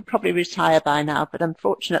 I could probably retire by now, but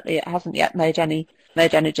unfortunately it hasn't yet made any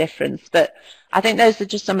difference. But I think those are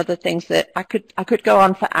just some of the things that I could go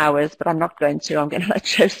on for hours, but I'm not going to. I'm going to let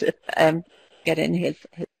Joseph get in his.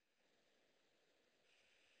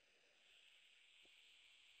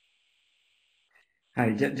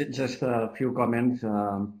 Hi, just a few comments.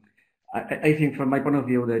 I think from my point of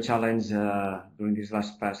view, the challenge during these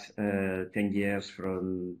past 10 years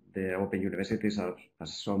from the open universities,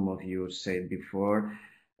 as some of you said before,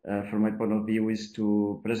 from my point of view, is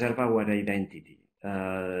to preserve our identity.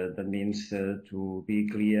 That means to be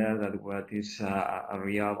clear that what is a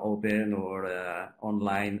real open or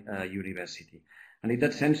online university. And in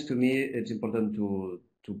that sense, to me, it's important to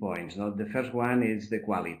 2 points. The first one is the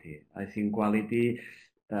quality. I think quality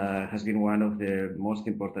has been one of the most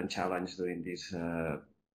important challenges during this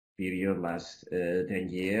period, last 10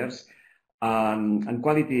 years. And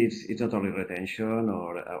quality is not only retention,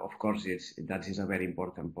 or of course that is a very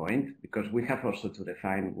important point, because we have also to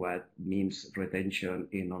define what means retention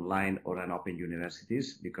in online or an open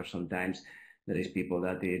universities, because sometimes there is people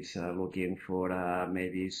that is looking for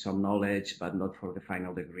maybe some knowledge, but not for the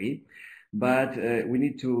final degree. But we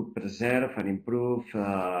need to preserve and improve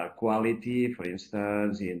quality, for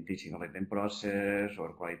instance, in teaching and learning process,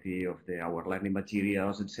 or quality of our learning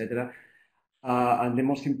materials, etc. And the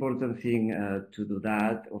most important thing to do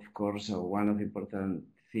that, of course, one of the important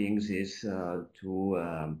things is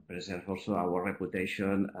to preserve also our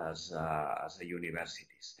reputation as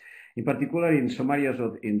universities. In particular, in some areas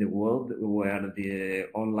in the world where the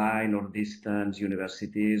online or distance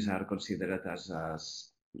universities are considered as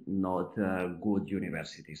not good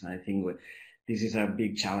universities. And I think this is a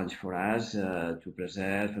big challenge for us to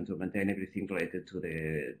preserve and to maintain everything related to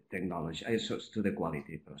the technology, to the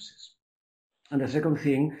quality process. And the second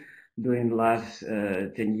thing during the last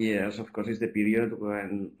 10 years, of course, is the period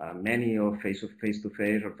when many of face-to-face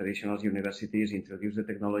or traditional universities introduce the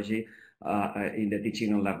technology in the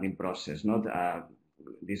teaching and learning process.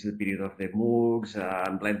 This is the period of the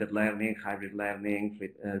MOOCs, blended learning, hybrid learning,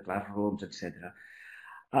 classrooms, etc.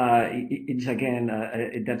 It's again,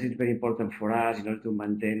 that is very important for us in order to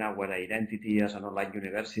maintain our identity as an online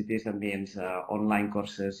university. That means online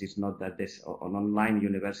courses is not that an online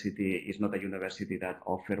university is not a university that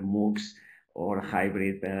offers MOOCs or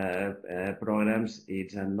hybrid programs.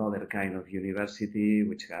 It's another kind of university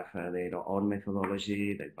which have their own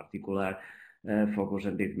methodology, their particular focus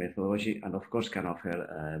on this methodology, and of course can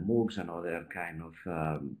offer MOOCs and other kind of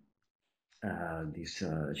these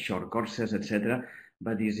short courses, etc.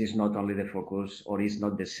 But this is not only the focus, or is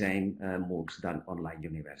not the same MOOCs than online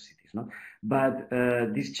universities. No? But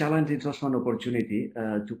this challenge is also an opportunity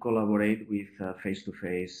to collaborate with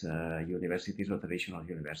face-to-face universities or traditional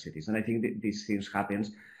universities. And I think these things happen,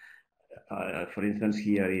 for instance,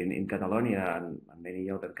 here in Catalonia and many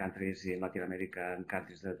other countries in Latin America and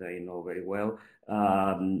countries that I know very well.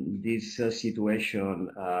 This situation,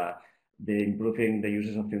 the improving the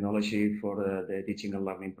uses of technology for the teaching and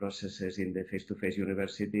learning processes in the face-to-face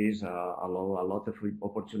universities allow a lot of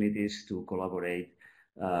opportunities to collaborate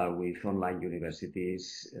with online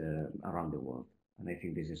universities around the world. And I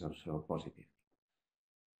think this is also positive.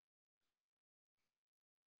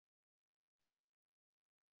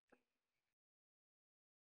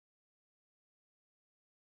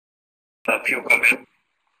 A few comments.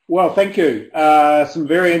 Well, thank you. Some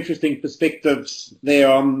very interesting perspectives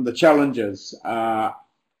there on the challenges. I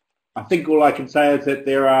think all I can say is that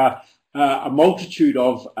there are a multitude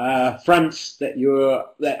of fronts that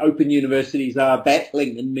open universities are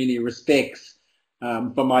battling in many respects,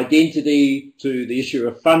 from identity to the issue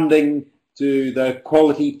of funding to the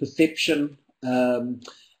quality perception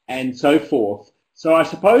and so forth. So I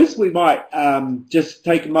suppose we might just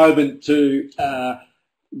take a moment to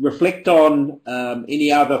reflect on any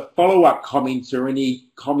other follow-up comments or any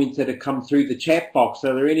comments that have come through the chat box.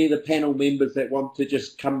 Are there any of the panel members that want to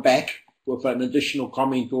just come back with an additional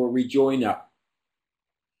comment or rejoiner?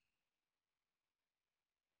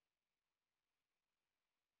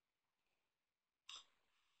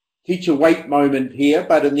 Teacher wait moment here,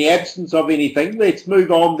 but in the absence of anything, let's move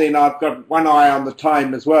on then. I've got one eye on the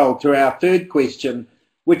time as well to our third question,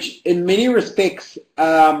 which in many respects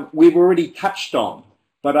we've already touched on.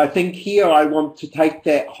 But I think here I want to take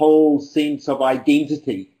that whole sense of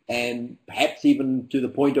identity and perhaps even to the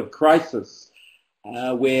point of crisis,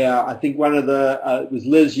 where I think one of it was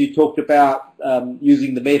Liz, you talked about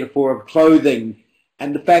using the metaphor of clothing,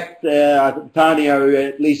 and the fact that, Tanio,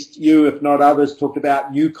 at least you, if not others, talked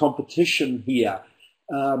about new competition here.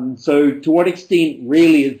 So to what extent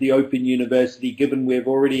really is the Open University, given we've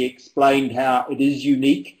already explained how it is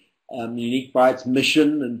unique, unique by its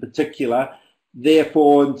mission in particular,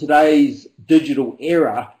 therefore, in today's digital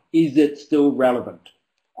era, is it still relevant?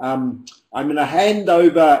 I'm going to hand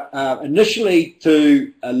over initially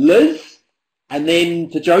to Liz, and then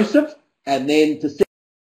to Joseph, and then to Sarah.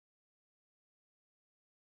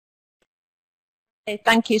 Okay,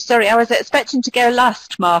 thank you. Sorry, I was expecting to go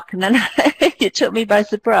last, Mark, and then you took me by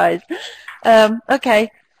surprise. Okay.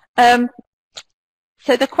 So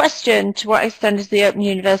the question, to what extent is the Open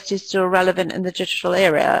University still relevant in the digital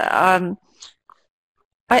era?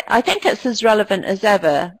 I think it's as relevant as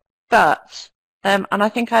ever, but, and I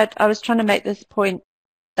think I was trying to make this point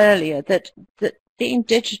earlier, that being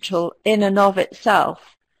digital in and of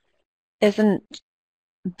itself isn't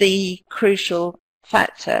the crucial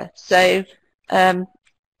factor. So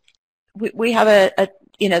we have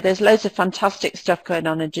there's loads of fantastic stuff going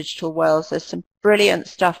on in digital worlds. There's some brilliant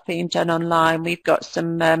stuff being done online. We've got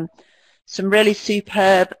some really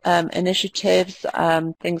superb initiatives,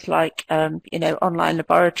 things like online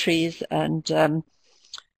laboratories and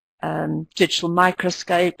digital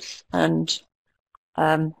microscopes and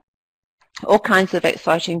all kinds of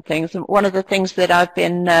exciting things. And one of the things that I've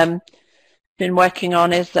been working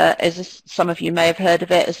on is some of you may have heard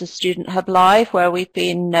of it, as a Student Hub Live, where we've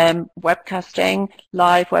been live webcasting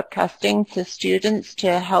to students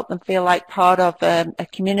to help them feel like part of a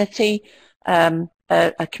community.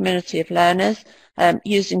 A community of learners,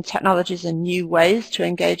 using technologies in new ways to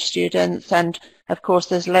engage students. And of course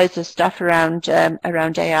there's loads of stuff around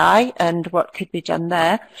AI and what could be done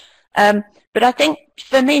there. But I think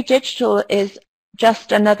for me digital is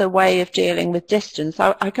just another way of dealing with distance.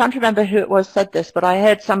 I can't remember who it was said this, but I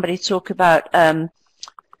heard somebody talk about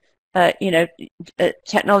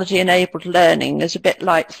technology-enabled learning is a bit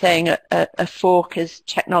like saying a fork is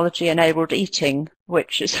technology-enabled eating,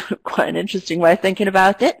 which is quite an interesting way of thinking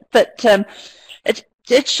about it. But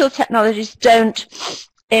digital technologies don't,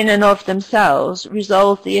 in and of themselves,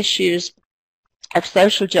 resolve the issues of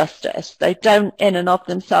social justice. They don't, in and of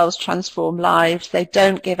themselves, transform lives. They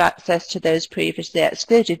don't give access to those previously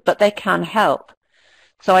excluded, but they can help.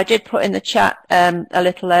 So I did put in the chat a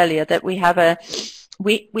little earlier that we have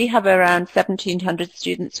around 1,700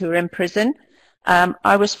 students who are in prison.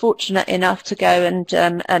 I was fortunate enough to go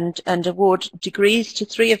and award degrees to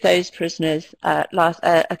 3 of those prisoners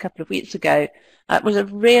a couple of weeks ago. It was a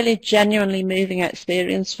really genuinely moving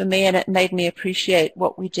experience for me, and it made me appreciate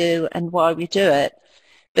what we do and why we do it.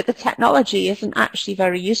 But the technology isn't actually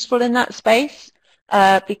very useful in that space.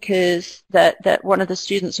 Because that one of the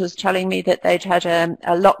students was telling me that they'd had a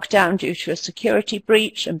lockdown due to a security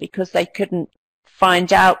breach, and because they couldn't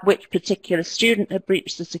find out which particular student had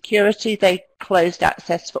breached the security, they closed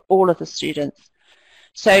access for all of the students.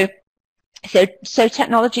 So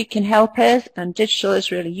technology can help us, and digital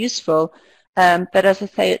is really useful, but as I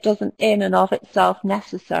say, it doesn't in and of itself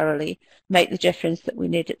necessarily make the difference that we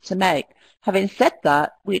need it to make. Having said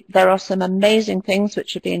that, there are some amazing things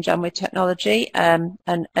which are being done with technology and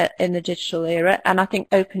in the digital era, and I think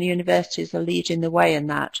open universities are leading the way in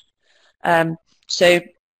that. So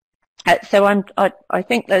I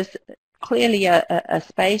think there's clearly a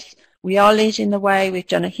space. We are leading the way. We've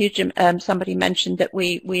done a huge. Somebody mentioned that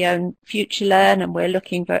we own FutureLearn, and we're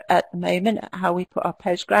looking at the moment at how we put our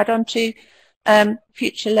postgrad onto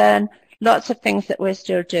FutureLearn. Lots of things that we're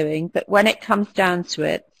still doing, but when it comes down to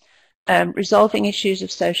it, resolving issues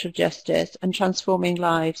of social justice and transforming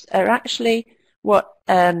lives are actually what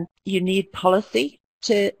you need policy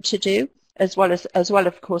to do, as well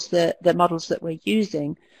of course the models that we're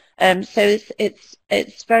using. So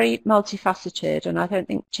it's very multifaceted, and I don't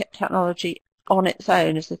think technology on its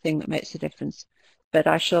own is the thing that makes a difference. But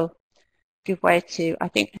I shall give way to, I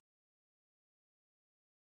think.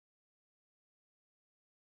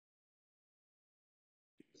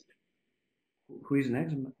 Who is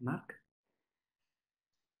next, Mark?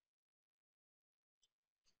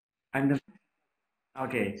 I'm the.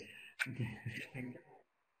 Okay. Thank you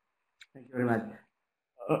very much.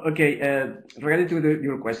 Okay, related to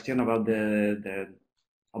your question about the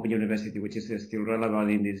Open University, which is still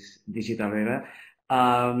relevant in this digital era,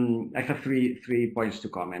 I have three points to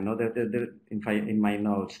comment. No, in my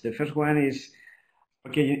notes, the first one is,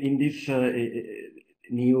 okay, in this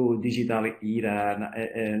new digital era,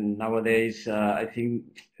 and nowadays, I think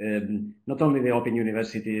not only the open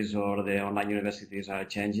universities or the online universities are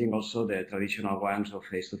changing, also the traditional ones of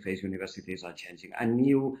face-to-face universities are changing. A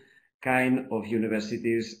new kind of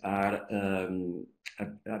universities are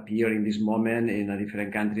appearing this moment in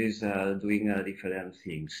different countries doing different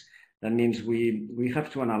things. That means we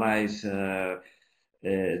have to analyze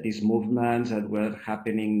these movements that were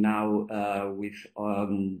happening now with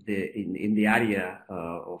in the area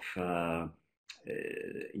of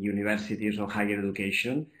universities or higher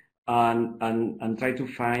education, and try to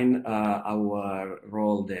find our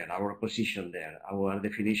role there, our position there, our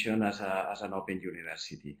definition as an open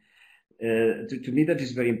university. To me, that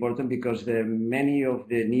is very important, because many of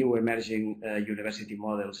the new emerging university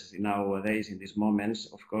models nowadays, in these moments,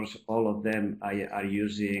 of course, all of them are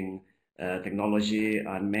using technology,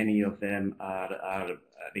 and many of them are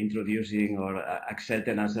introducing or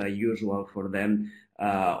accepting as usual for them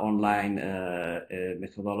online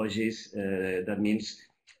methodologies. That means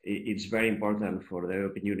it's very important for the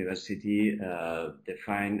Open University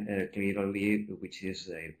define clearly which is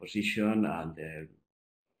their position and the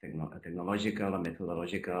technological and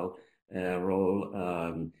methodological role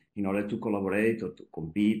in order to collaborate or to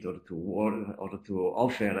compete or to work or to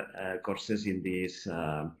offer courses in this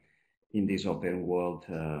open world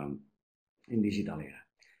in digital era.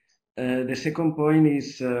 The second point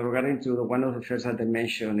is regarding to one of the first that I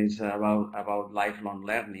mentioned is about lifelong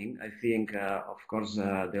learning. I think, of course,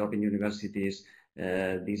 the open universities,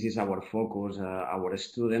 this is our focus, our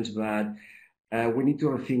students, but we need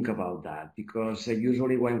to think about that, because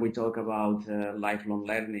usually when we talk about lifelong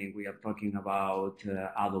learning, we are talking about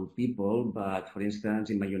adult people. But for instance,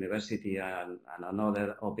 in my university and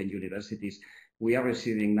another open universities, we are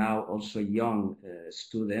receiving now also young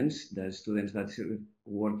students, the students that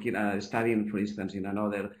working, studying, for instance, in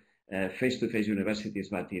another face-to-face universities,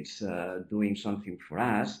 but it's doing something for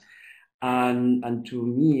us. And to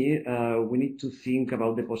me, we need to think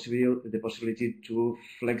about the possibility to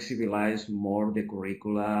flexibilize more the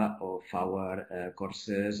curricula of our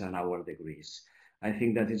courses and our degrees. I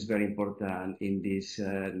think that is very important in this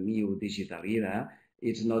new digital era,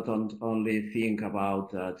 it's not only think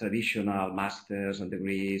about traditional masters and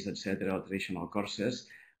degrees, etc., or traditional courses.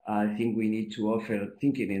 I think we need to offer,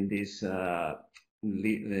 thinking in this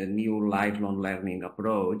new lifelong learning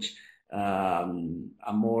approach,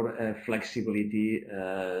 a more flexibility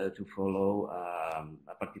to follow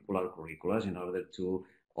a particular curriculum in order to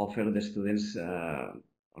offer the students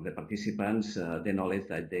or the participants the knowledge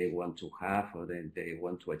that they want to have or that they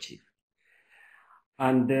want to achieve.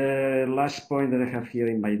 And the last point that I have here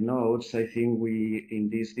in my notes, I think we, in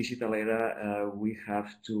this digital era, we have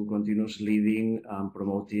to continue leading and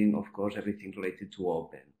promoting, of course, everything related to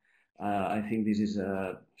open. I think this is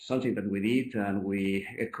something that we did and we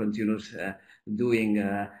continue doing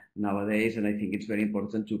nowadays, and I think it's very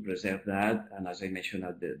important to preserve that. And as I mentioned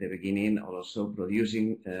at the beginning, also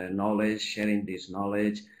producing knowledge, sharing this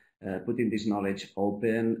knowledge, putting this knowledge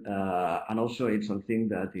open, and also it's something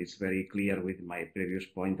that is very clear with my previous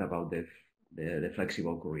point about the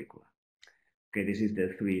flexible curricula. Okay, this is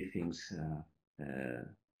the three things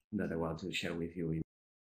that I want to share with you.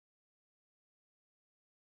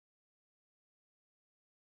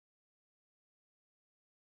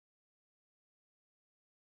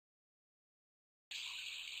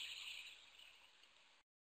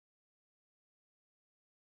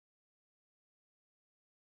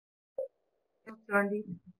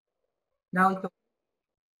 Now it's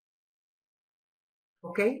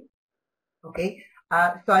okay. Okay.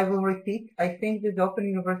 So I will repeat. I think that the Open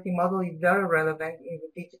University model is very relevant in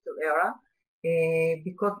the digital era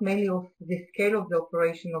because mainly of the scale of the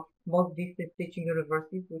operation of most distance teaching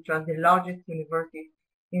universities, which are the largest universities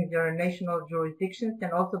in their national jurisdictions,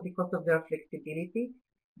 and also because of their flexibility.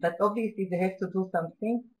 But obviously they have to do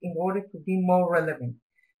something in order to be more relevant.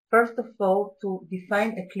 First of all, to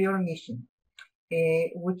define a clear mission,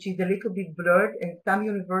 which is a little bit blurred, and some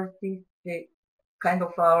universities kind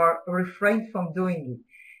of are refrained from doing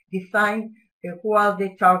it. Define who are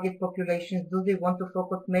the target populations. Do they want to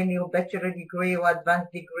focus mainly on bachelor degree or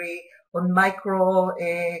advanced degree, on micro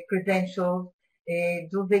credentials?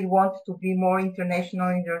 Do they want to be more international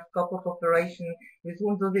in their scope of operation? With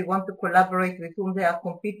whom do they want to collaborate? With whom they are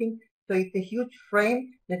competing? So it's a huge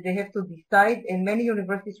frame that they have to decide, and many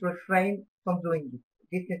universities refrain from doing it.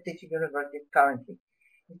 Distance teaching universities currently.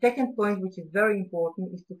 The second point, which is very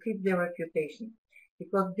important, is to keep their reputation,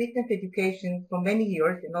 because distance education for many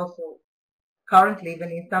years, and also currently even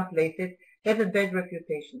in some places, has a bad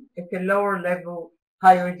reputation. It's a lower level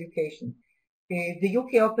higher education. The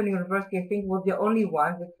UK Open University, I think, was the only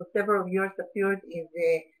one that for several years appeared in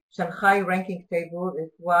the Shanghai ranking table as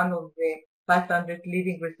one of the 500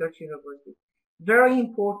 leading research universities. Very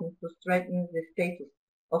important to strengthen the status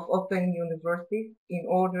of open universities in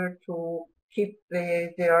order to keep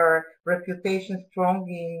their reputation strong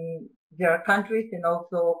in their countries and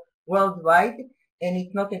also worldwide, and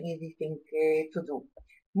it's not an easy thing to do.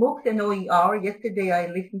 MOOCs and OER, yesterday I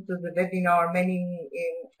listened to the webinar,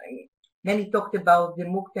 many talked about the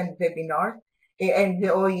MOOCs and webinars and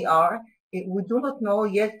the OER. We do not know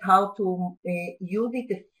yet how to use it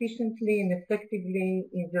efficiently and effectively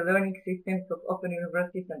in the learning systems of open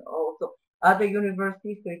universities and also other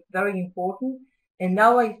universities, so it's very important. And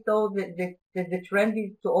now I saw that the trend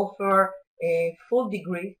is to offer full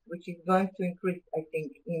degrees, which is going to increase, I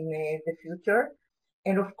think, in the future.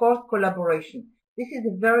 And of course, collaboration. This is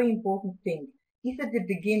a very important thing. If at the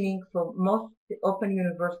beginning for most open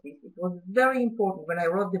universities, it was very important when I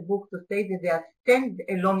wrote the book to say that they are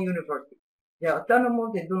stand-alone universities. They are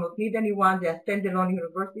autonomous, they do not need anyone, they are stand-alone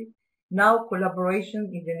universities. Now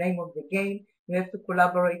collaboration is the name of the game. We have to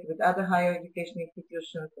collaborate with other higher education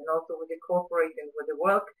institutions and also with the corporate and with the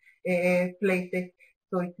work places.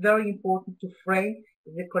 So it's very important to frame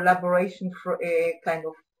the collaboration for kind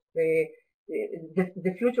of the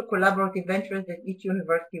future collaborative ventures that each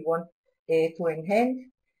university wants to enhance.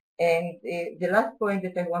 And the last point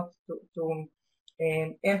that I want to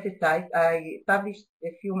emphasize, I published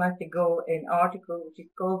a few months ago an article which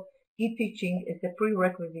is called E-Teaching as a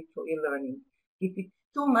Prerequisite for E-Learning. If it's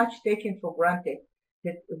too much taken for granted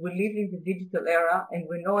that we live in the digital era and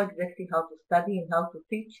we know exactly how to study and how to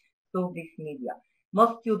teach through this media.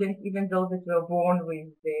 Most students, even those that were born with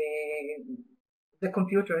the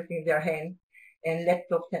computers in their hands and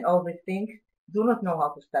laptops and all these things, do not know how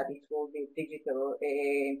to study through the digital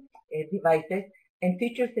devices, and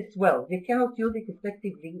teachers as well. They cannot use it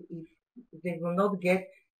effectively if they will not get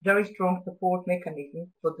very strong support mechanisms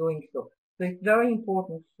for doing so. So it's very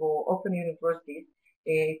important for open universities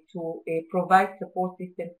to provide support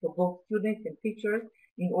systems for both students and teachers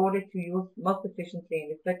in order to use most efficiently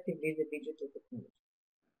and effectively the digital technology.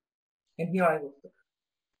 And here I will stop.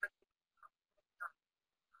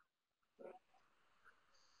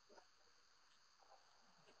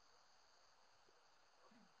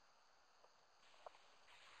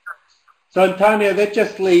 So Antonio, that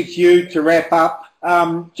just leaves you to wrap up.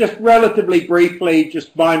 Just relatively briefly,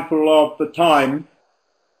 just mindful of the time.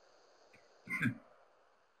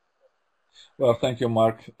 Well, thank you,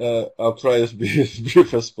 Mark. I'll try to be as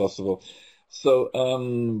brief as possible. So,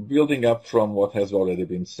 building up from what has already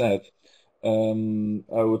been said,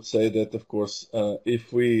 I would say that, of course, if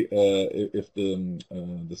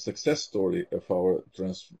the success story of our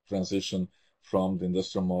transition from the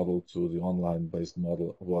industrial model to the online-based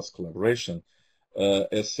model was collaboration,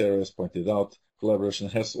 as Sarah has pointed out, collaboration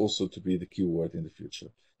has also to be the key word in the future,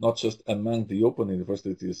 not just among the open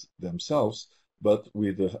universities themselves, but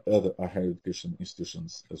with the other higher education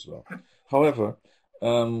institutions as well. However,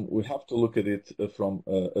 we have to look at it from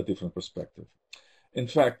a different perspective. In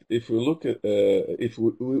fact, if we look at, if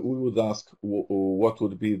we would ask what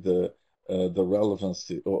would be the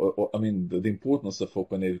relevancy, or I mean, the importance of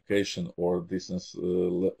open education or distance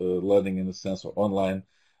learning in the sense of online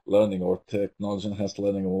learning or technology enhanced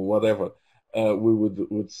learning or whatever, we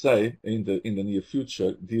would say in the near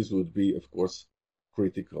future, this would be, of course,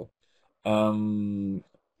 critical.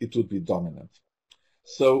 It would be dominant.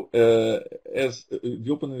 So, as the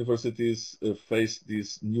open universities face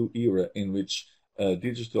this new era in which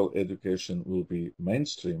digital education will be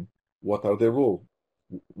mainstream, what are their role?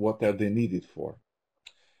 What are they needed for?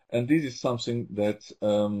 And this is something that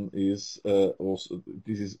is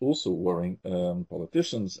also worrying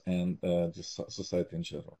politicians and just society in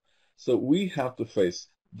general. So we have to face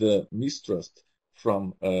the mistrust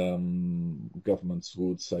from governments who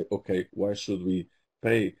would say, okay, why should we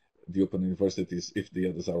pay the open universities if the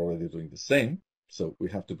others are already doing the same? So we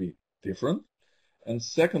have to be different. And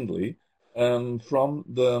secondly, from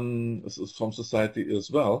society as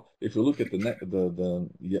well, if you look at the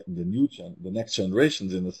next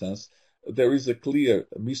generations, in a sense, there is a clear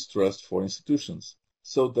mistrust for institutions.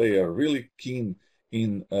 So they are really keen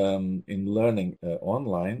in learning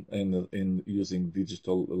online and in using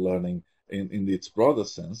digital learning in its broader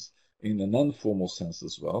sense, in a non-formal sense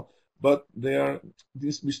as well. But they are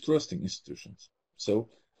mistrusting institutions. So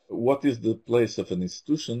what is the place of an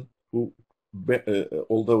institution who,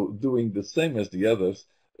 although doing the same as the others,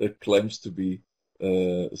 claims to be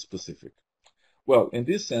specific? Well, in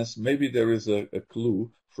this sense, maybe there is a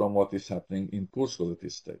clue from what is happening in Portugal at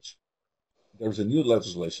this stage. There is a new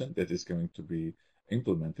legislation that is going to be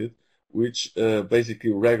implemented, which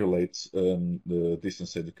basically regulates the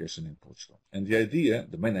distance education in Portugal. And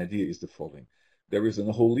the main idea is the following. There is a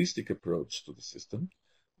holistic approach to the system.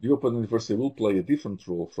 The Open University will play a different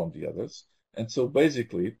role from the others. And so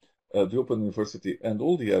basically, the Open University and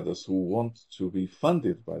all the others who want to be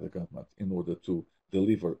funded by the government in order to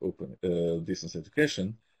deliver open distance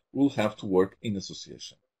education will have to work in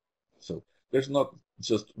association. So there's not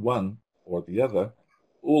just one or the other.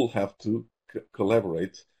 All have to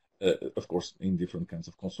collaborate, of course, in different kinds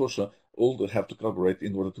of consortia. All have to collaborate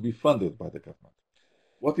in order to be funded by the government.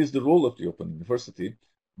 What is the role of the Open University?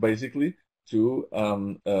 Basically, to,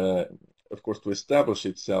 of course, to establish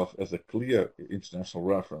itself as a clear international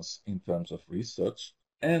reference in terms of research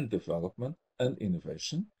and development and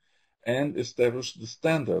innovation, and establish the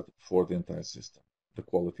standard for the entire system, the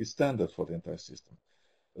quality standard for the entire system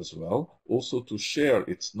as well. Also to share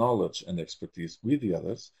its knowledge and expertise with the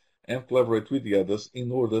others and collaborate with the others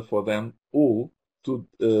in order for them all to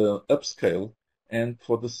upscale and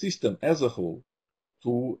for the system as a whole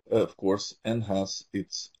to, of course, enhance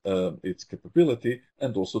its capability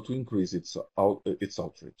and also to increase its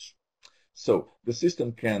outreach. So the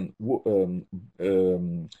system can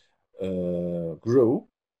grow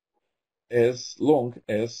as long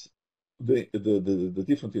as the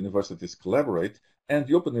different universities collaborate, and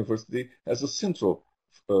the Open University has a central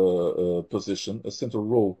position, a central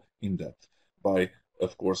role in that, by,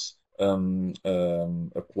 of course,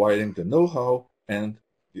 acquiring the know-how and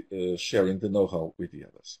sharing the know-how with the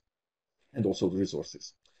others, and also the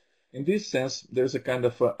resources. In this sense, there's a kind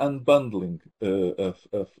of unbundling of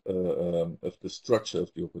the structure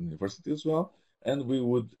of the Open University as well, and we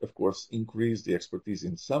would, of course, increase the expertise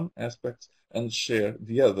in some aspects and share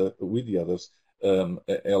with the others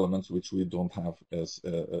elements which we don't have as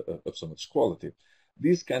of so much quality.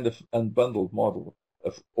 This kind of unbundled model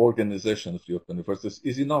of organization of the Open Universities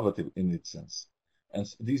is innovative in its sense. And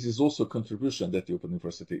this is also a contribution that the Open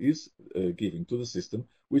University is giving to the system,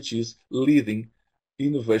 which is leading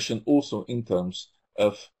innovation also in terms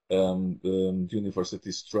of the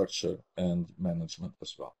university structure and management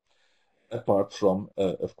as well, apart from,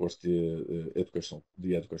 of course, the educational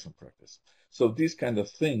practice. So this kind of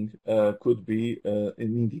thing could be an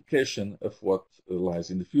indication of what lies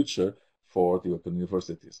in the future for the Open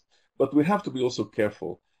Universities. But we have to be also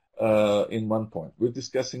careful in one point. We're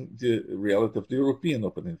discussing the reality of the European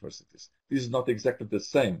open universities. This is not exactly the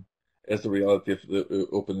same as the reality of the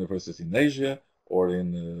open universities in Asia or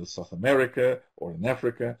in South America or in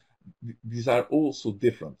Africa. These are also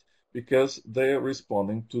different because they are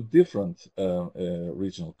responding to different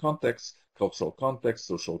regional contexts, cultural contexts,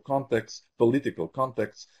 social contexts, political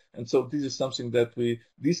contexts. And so this is something that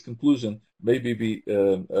this conclusion maybe be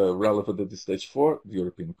relevant at this stage for the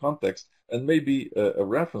European context and maybe a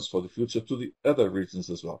reference for the future to the other regions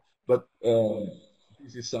as well. But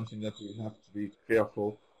this is something that we have to be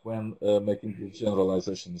careful when making the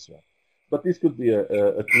generalization as well. But this could be a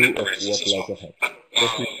clue of what lies ahead.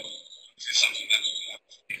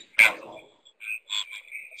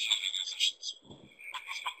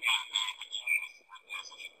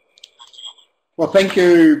 Well, thank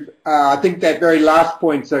you. I think that very last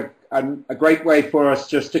point's a great way for us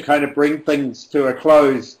just to kind of bring things to a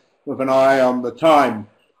close with an eye on the time.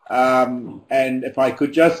 And if I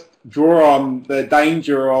could just draw on the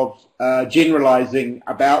danger of generalizing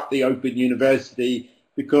about the Open University,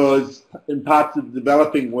 because in parts of the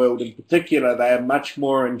developing world in particular, they are much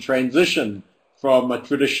more in transition from a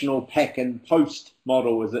traditional pack and post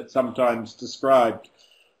model, as it's sometimes described.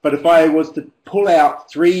 But if I was to pull out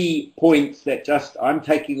 3 points that I'm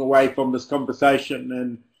taking away from this conversation,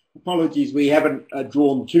 and apologies, we haven't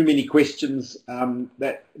drawn too many questions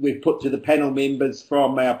that we've put to the panel members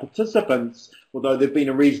from our participants, although they've been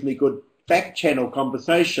a reasonably good back channel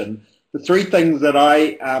conversation. The 3 things that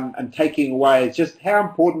I am taking away is just how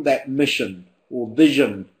important that mission or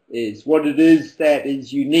vision is, what it is that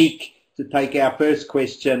is unique, to take our first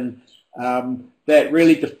question, that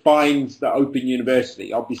really defines the Open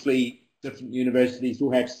University. Obviously, different universities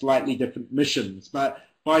will have slightly different missions, but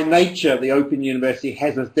by nature, the Open University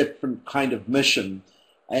has a different kind of mission.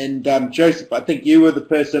 And Joseph, I think you were the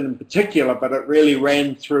person in particular, but it really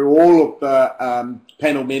ran through all of the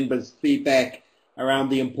panel members' feedback around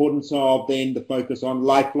the importance of then the focus on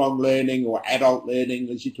lifelong learning or adult learning,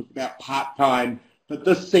 as you talk about part-time, but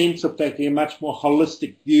this sense of taking a much more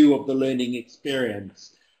holistic view of the learning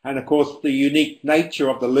experience. And of course, the unique nature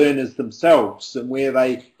of the learners themselves and where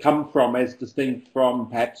they come from as distinct from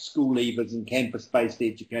perhaps school leavers and campus-based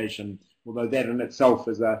education, although that in itself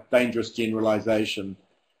is a dangerous generalization.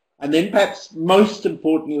 And then perhaps most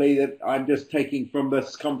importantly that I'm just taking from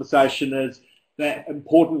this conversation is that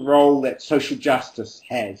important role that social justice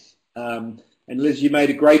has. And Liz, you made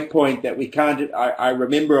a great point that we can't, I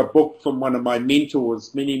remember a book from one of my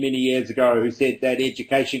mentors many, many years ago who said that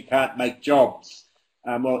education can't make jobs.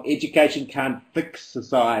 Well, education can't fix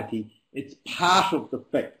society. It's part of the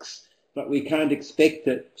fix, but we can't expect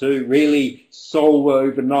it to really solve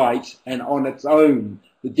overnight and on its own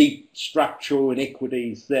the deep structural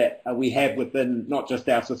inequities that we have within not just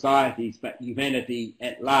our societies, but humanity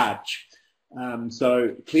at large.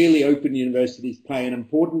 So clearly open universities play an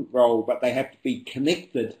important role, but they have to be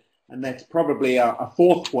connected, and that's probably a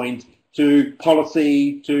 4th point, to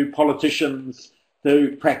policy, to politicians,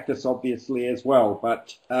 to practice obviously as well.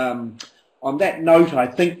 But on that note, I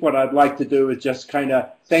think what I'd like to do is just kind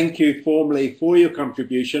of thank you formally for your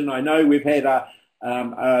contribution. I know we've had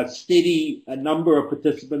a steady number of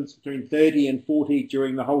participants, between 30 and 40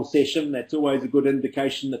 during the whole session. That's always a good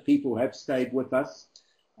indication that people have stayed with us.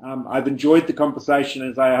 I've enjoyed the conversation,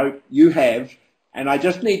 as I hope you have, and I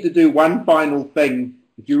just need to do one final thing.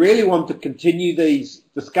 If you really want to continue these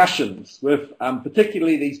discussions with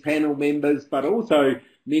particularly these panel members, but also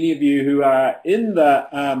many of you who are in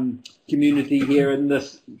the community here in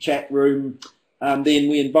this chat room, then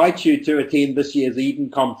we invite you to attend this year's Eden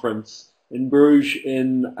Conference in Bruges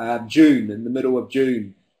in June, in the middle of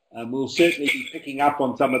June. We'll certainly be picking up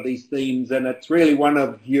on some of these themes, and it's really one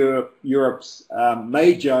of Europe's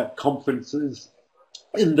major conferences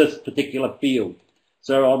in this particular field.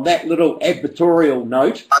 So on that little advertorial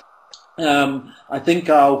note, I think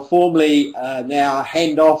I'll formally now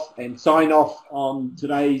hand off and sign off on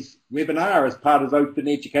today's webinar as part of Open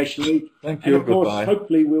Education Week. Thank you. And of course, goodbye.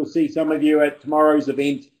 hopefully we'll see some of you at tomorrow's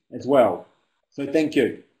event as well. So thank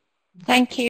you. Thank you.